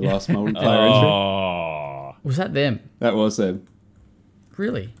 Their last multiplayer entry? Oh, Was that them? That was them.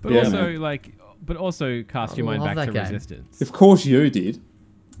 Really? But Yeah, also but also cast your mind love back that to game. Resistance. Of course you did.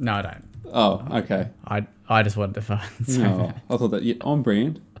 No, I don't. Oh, okay. I just wanted to find. No, I thought that on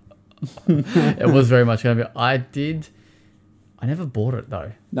brand. It was very much going to be. I never bought it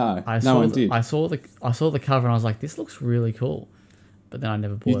though. No, I no saw one the, did. I saw the cover and I was like, this looks really cool, but then I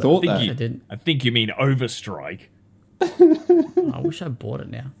never bought You it. thought I that? think I didn't. I think you mean Overstrike. I wish I bought it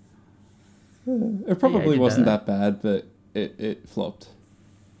now. It probably did wasn't that. that bad, but it flopped.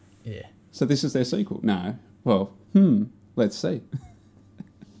 Yeah. So this is their sequel? No. Well, let's see.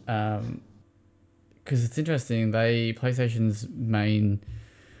 Because it's interesting. PlayStation's main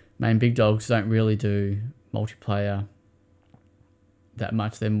big dogs don't really do multiplayer that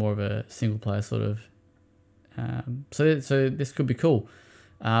much. They're more of a single player sort of. So this could be cool.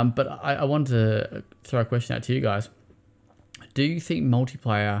 But I want to throw a question out to you guys. Do you think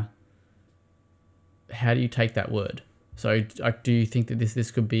multiplayer? How do you take that word? So do you think that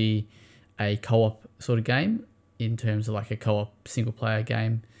this could be a co-op sort of game in terms of like a co-op single player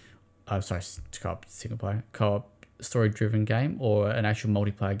game? Co-op story driven game, or an actual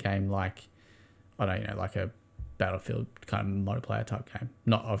multiplayer game like, I don't know, like a Battlefield kind of multiplayer type game.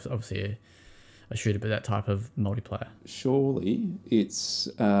 Not obviously a shooter, but that type of multiplayer. Surely it's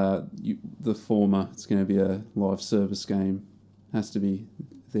the former. It's going to be a live service game. Has to be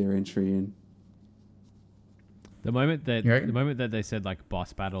their entry in. The moment that You reckon? they said like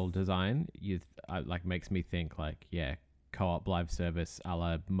boss battle design, like makes me think like, yeah, co-op live service a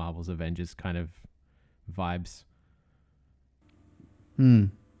la Marvel's Avengers kind of vibes.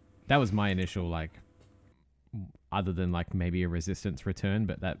 That was my initial like, other than like maybe a Resistance return,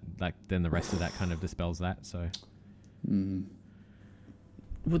 but that like then the rest of that kind of dispels that. So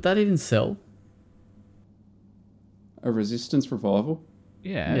Would that even sell? A Resistance revival.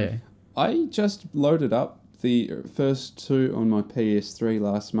 yeah. I just loaded up the first two on my PS3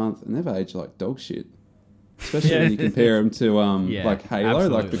 last month, and they've aged like dog shit. Especially when you compare them to Yeah, like Halo, like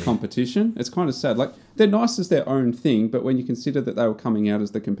the absolutely. competition. It's kind of sad. Like they're nice as their own thing, but when you consider that they were coming out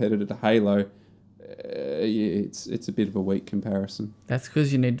as the competitor to Halo, it's a bit of a weak comparison. That's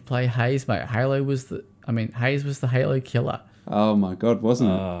because you need to play Haze, mate. Haze was the Halo killer. Oh my god,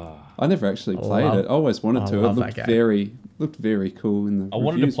 wasn't it? I never actually played it. I always wanted to. It love looked that game. very cool in the I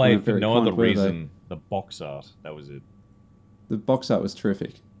wanted to reviews play weren't it for very no kind, other were they? reason. The box art. That was it. The box art was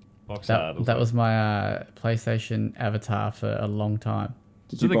terrific. Box art. That was my PlayStation avatar for a long time.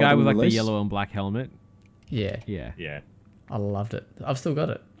 Did So you the buy guy the with like the release? yellow and black helmet. Yeah, Yeah. Yeah. I loved it. I've still got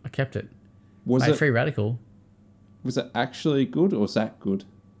it. I kept it. Was Mate, it Free Radical. was it actually good or Zach good?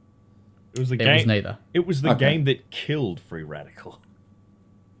 It was the It game. was neither. It was the Okay. game that killed Free Radical.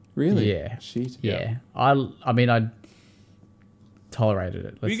 Really? Yeah. Shit. Yeah. I tolerated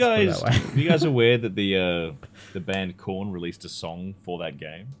it. Were Let's you just put it guys, that way. were you guys aware that the band Korn released a song for that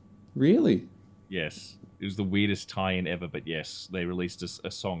game? Really? Yes, it was the weirdest tie-in ever. But yes, they released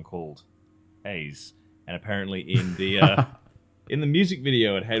a song called Haze, and apparently in the in the music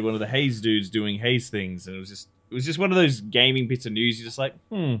video, it had one of the Haze dudes doing Haze things, and it was just one of those gaming bits of news. You're just like,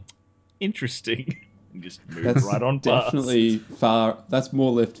 interesting, and just move That's right on past. definitely far. That's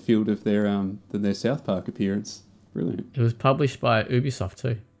more left field of their than their South Park appearance. Brilliant. It was published by Ubisoft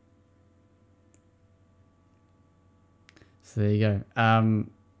too. So there you go.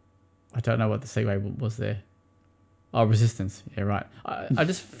 I don't know what the segue was there. Oh, Resistance. Yeah, right. I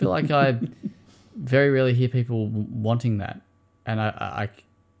just feel like I very rarely hear people wanting that, and I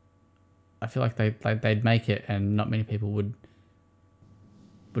feel like they'd make it, and not many people would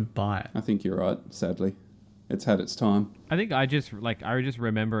buy it. I think you're right. Sadly, it's had its time. I think I just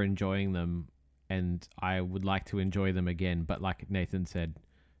remember enjoying them, and I would like to enjoy them again. But like Nathan said,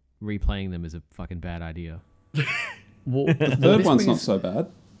 replaying them is a fucking bad idea. Well, The third one's not so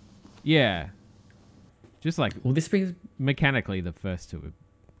bad. Yeah, just like Well, this brings mechanically, the first two are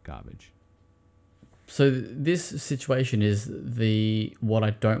garbage. So this situation is what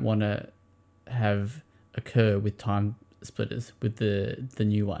I don't want to have occur with Time Splitters with the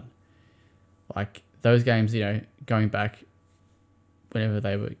new one. Like those games, going back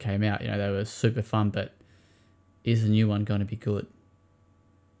whenever came out, they were super fun. But is the new one going to be good?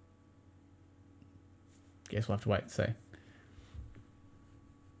 Guess we'll have to wait and see.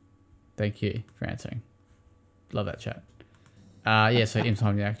 Thank you for answering. Love that chat. So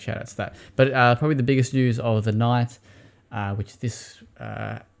Insomniac, shout out to that. But probably the biggest news of the night, which this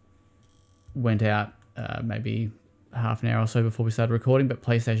went out maybe half an hour or so before we started recording, but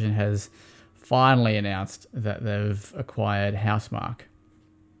PlayStation has finally announced that they've acquired Housemarque.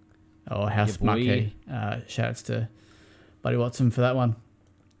 Or Housemarque. Shout outs to Buddy Watson for that one.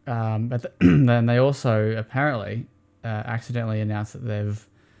 But then they also apparently accidentally announced that they've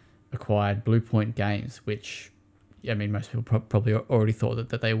acquired Bluepoint Games, which, I mean, most people probably already thought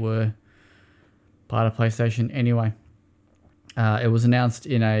that they were part of PlayStation anyway. It was announced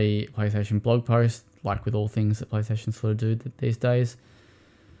in a PlayStation blog post, like with all things that PlayStation sort of do these days.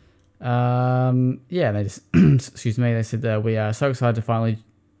 They just, excuse me, they said that we are so excited to finally,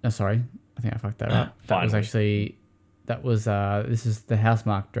 sorry, I think I fucked that up. This is the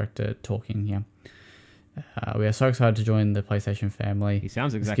Housemarque director talking here. We are so excited to join the PlayStation family. He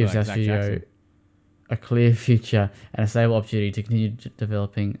sounds exactly like Zach Jackson. A clear future and a stable opportunity to continue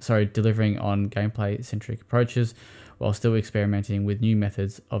delivering on gameplay-centric approaches while still experimenting with new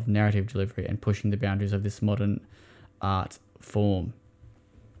methods of narrative delivery and pushing the boundaries of this modern art form.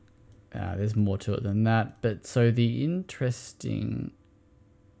 There's more to it than that, but so the interesting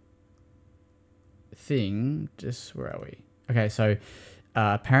thing, where are we? Okay, so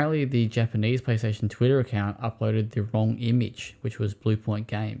apparently the Japanese PlayStation Twitter account uploaded the wrong image, which was Bluepoint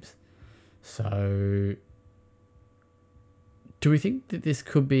Games. So, do we think that this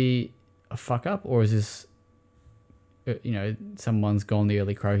could be a fuck up, or is this, someone's gone the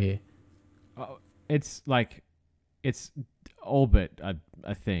early crow here? It's all but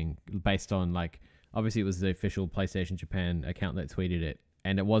a thing based on, like, obviously it was the official PlayStation Japan account that tweeted it,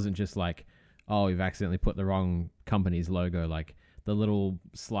 and it wasn't just like, oh, we've accidentally put the wrong company's logo. Like, the little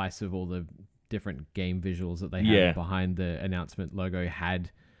slice of all the different game visuals that they had behind the announcement logo had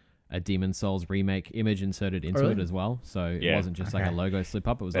a Demon's Souls remake image inserted into it as well. So it wasn't just like a logo slip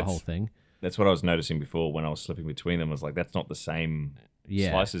up, it was the whole thing. That's what I was noticing before when I was slipping between them. I was like, that's not the same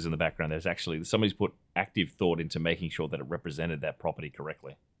slices in the background. There's actually, somebody's put active thought into making sure that it represented that property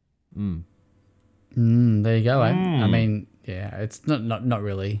correctly. There you go, eh? I mean, it's not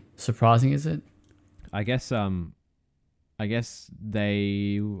really surprising, is it? I guess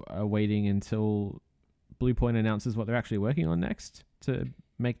they are waiting until Bluepoint announces what they're actually working on next to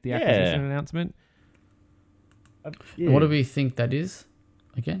make the acquisition announcement. What do we think that is?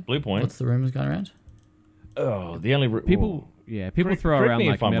 Again, Bluepoint. What's the rumors going around? Oh, the only people throw around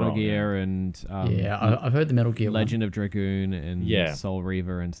like Metal Gear and I've heard the Metal Gear Legend of Dragoon and Soul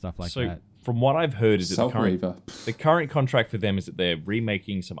Reaver and stuff like that. From what I've heard, is that the current contract for them is that they're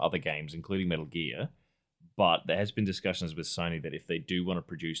remaking some other games, including Metal Gear. But there has been discussions with Sony that if they do want to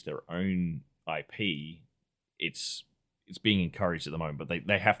produce their own IP, it's being encouraged at the moment. But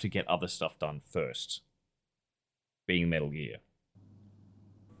they have to get other stuff done first, being Metal Gear.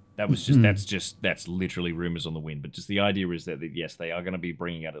 That's literally rumors on the wind. But just the idea is that yes, they are going to be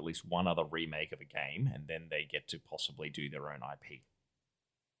bringing out at least one other remake of a game, and then they get to possibly do their own IP.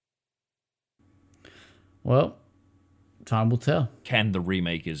 Well, time will tell. Can the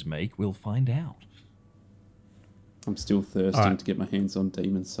remakers make? We'll find out. I'm still thirsting to get my hands on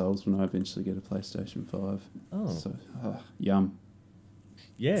Demon's Souls when I eventually get a PlayStation 5. Oh. So, yum.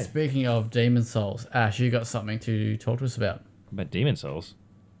 Yeah. Speaking of Demon's Souls, Ash, you got something to talk to us about? About Demon's Souls?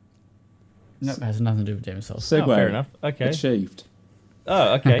 Nope, it has nothing to do with Demon's Souls. Segue. Fair enough. Okay. Achieved.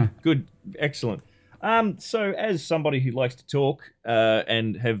 Oh, okay. Good. Excellent. So as somebody who likes to talk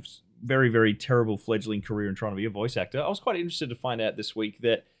and have very, very terrible fledgling career in trying to be a voice actor, I was quite interested to find out this week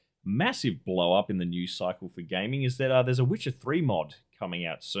that massive blow up in the news cycle for gaming is that there's a Witcher 3 mod coming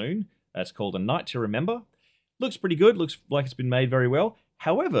out soon. It's called A Night to Remember. Looks pretty good. Looks like it's been made very well.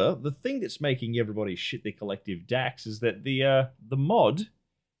 However, the thing that's making everybody shit their collective dacks is that the mod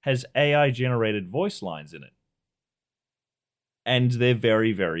has AI generated voice lines in it. And they're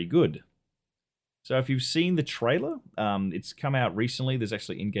very, very good. So if you've seen the trailer, it's come out recently. There's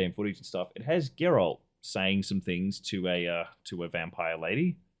actually in-game footage and stuff. It has Geralt saying some things to a vampire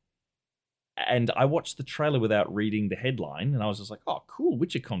lady. And I watched the trailer without reading the headline, and I was just like, oh, cool,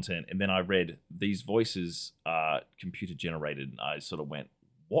 Witcher content. And then I read, these voices are computer generated, and I sort of went,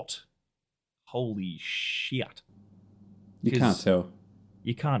 what? Holy shit. You can't tell.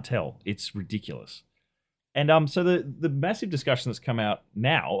 You can't tell. It's ridiculous. And so the massive discussion that's come out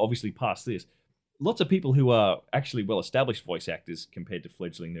now, obviously past this, lots of people who are actually well-established voice actors compared to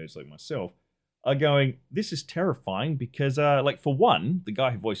fledgling nerds like myself are going, this is terrifying because, like, for one, the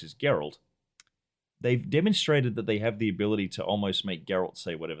guy who voices Geralt, they've demonstrated that they have the ability to almost make Geralt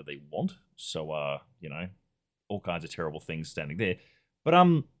say whatever they want. So, you know, all kinds of terrible things standing there. But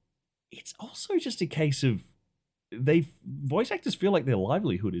it's also just a case of voice actors feel like their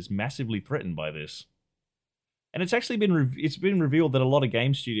livelihood is massively threatened by this. And it's actually it's been revealed that a lot of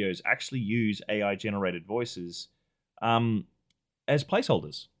game studios actually use AI generated voices as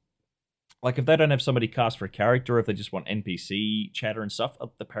placeholders. Like if they don't have somebody cast for a character, if they just want NPC chatter and stuff,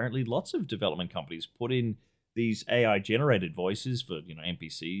 apparently lots of development companies put in these AI generated voices for, you know,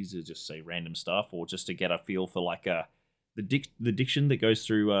 NPCs to just say random stuff, or just to get a feel for like the diction that goes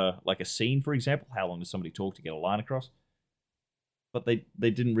through like a scene, for example. How long does somebody talk to get a line across? But they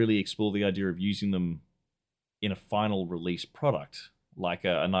didn't really explore the idea of using them in a final release product like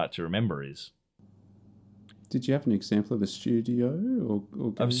A Night to Remember is. Did you have an example of a studio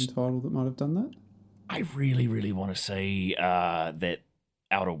or game title that might have done that? I really, really want to say that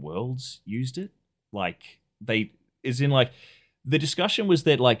Outer Worlds used it. Like, the discussion was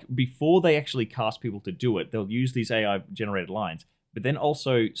that, like, before they actually cast people to do it, they'll use these AI-generated lines. But then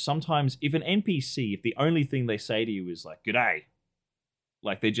also, sometimes, if an NPC, if the only thing they say to you is, like, "G'day,"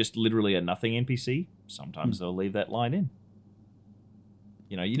 like, they're just literally a nothing NPC, sometimes they'll leave that line in.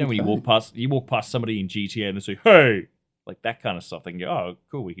 You know when you walk past somebody in GTA and they say, "Hey," like that kind of stuff. They can go, "Oh,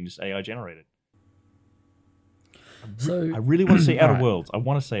 cool, we can just AI generate it." I really want to say Outer Worlds. I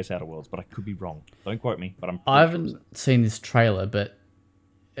want to say it's Outer Worlds, but I could be wrong. Don't quote me, but I haven't seen this trailer, but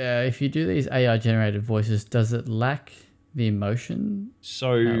if you do these AI generated voices, does it lack the emotion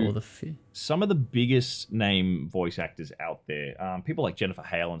or the fear? Some of the biggest name voice actors out there, people like Jennifer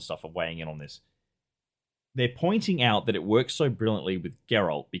Hale and stuff, are weighing in on this. They're pointing out that it works so brilliantly with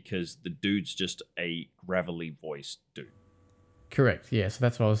Geralt because the dude's just a gravelly voiced dude. Correct, yeah. So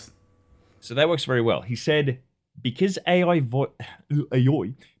that's what I was... So that works very well. He said, because AI voices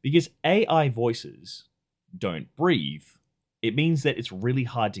don't breathe, it means that it's really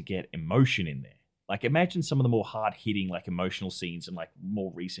hard to get emotion in there. Like, imagine some of the more hard-hitting, like, emotional scenes in, like,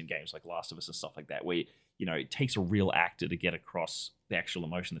 more recent games, like Last of Us and stuff like that, where, you know, it takes a real actor to get across the actual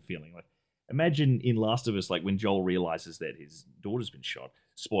emotion, the feeling. Like, imagine in Last of Us, like, when Joel realizes that his daughter's been shot.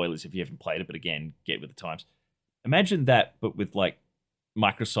 Spoilers if you haven't played it, but again, get with the times. Imagine that, but with, like,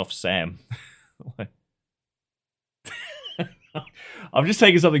 Microsoft Sam. I'm just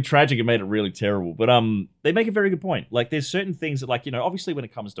taking something tragic and made it really terrible, but they make a very good point. Like, there's certain things that, like, you know, obviously when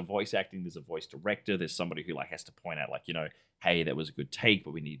it comes to voice acting, there's a voice director, there's somebody who, like, has to point out, like, you know, hey, that was a good take,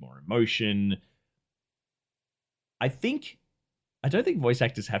 but we need more emotion. I don't think voice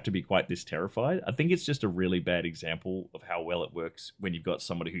actors have to be quite this terrified. I think it's just a really bad example of how well it works when you've got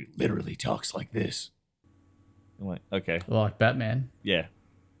somebody who literally talks like this. I'm like, okay. Like Batman. Yeah.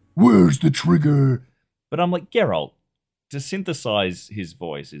 Where's the trigger? But I'm like, Geralt, to synthesize his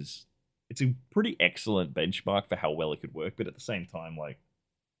voice it's a pretty excellent benchmark for how well it could work, but at the same time, like,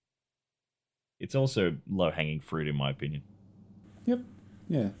 it's also low-hanging fruit in my opinion. Yep.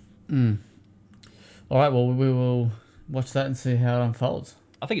 Yeah. All right, well, we will watch that and see how it unfolds.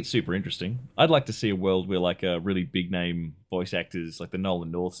 I think it's super interesting. I'd like to see a world where, like, a really big-name voice actors, like the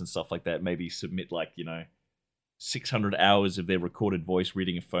Nolan Norths and stuff like that, maybe submit, like, you know, 600 hours of their recorded voice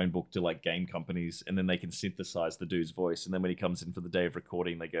reading a phone book to, like, game companies, and then they can synthesize the dude's voice, and then when he comes in for the day of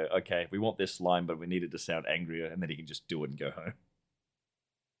recording, they go, okay, we want this line, but we need it to sound angrier, and then he can just do it and go home.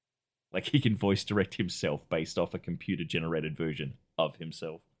 Like, he can voice direct himself based off a computer-generated version of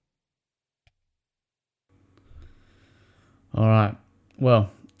himself. All right.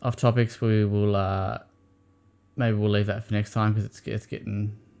 Well, off topics, we will maybe we'll leave that for next time because it's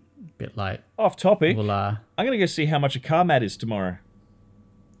getting a bit late. Off topic. We'll, I'm gonna go see how much a car mat is tomorrow.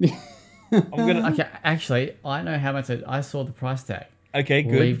 Okay, actually, I know how much I saw the price tag. Okay,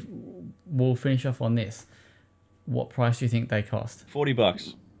 good. We'll finish off on this. What price do you think they cost?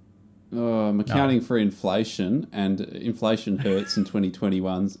 $40. I'm accounting for inflation, and inflation hurts in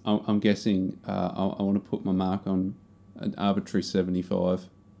 2021. I'm guessing I want to put my mark on an arbitrary 75,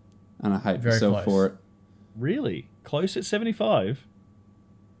 and I hate myself for it. Really? Close at 75?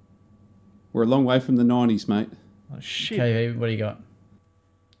 We're a long way from the 90s, mate. Oh, shit. Okay, what do you got?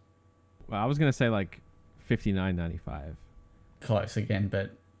 Well, I was gonna say like $59.95. Close again, but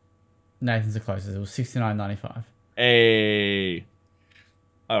Nathan's the closest. It was $69.95. Hey.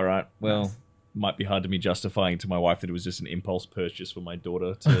 All right. Well, Nice. Might be hard to me justifying to my wife that it was just an impulse purchase for my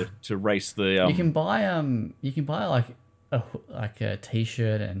daughter to race the. You can buy like a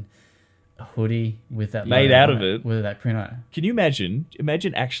t-shirt and hoodie with that Made logo out on of it. with that print on it. Can you imagine?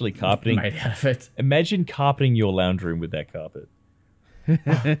 Imagine actually carpeting. Made out of it. Imagine carpeting your lounge room with that carpet.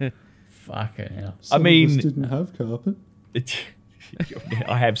 Fucking hell. Some mean- of us didn't have carpet.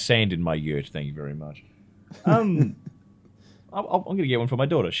 I have sand in my yurt. Thank you very much. I'm going to get one for my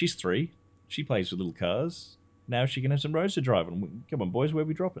daughter. She's 3. She plays with little cars. Now she can have some roads to drive on. Come on, boys, where are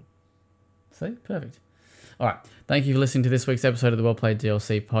we dropping? See? Perfect. All right. Thank you for listening to this week's episode of the Well Played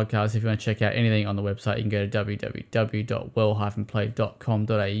DLC podcast. If you want to check out anything on the website, you can go to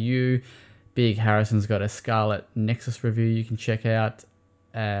www.well-played.com.au. Big Harrison's got a Scarlet Nexus review you can check out.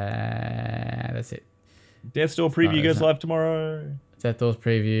 That's it. Death Store preview No, goes it's not. live tomorrow. Death Doors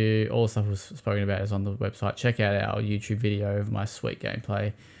preview, all the stuff was spoken about is on the website. Check out our YouTube video of my sweet gameplay.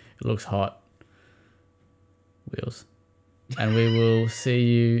 It looks hot. Wheels. And we will see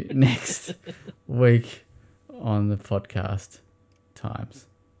you next week on the podcast times.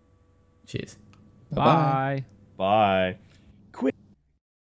 Cheers. Bye-bye. Bye. Bye.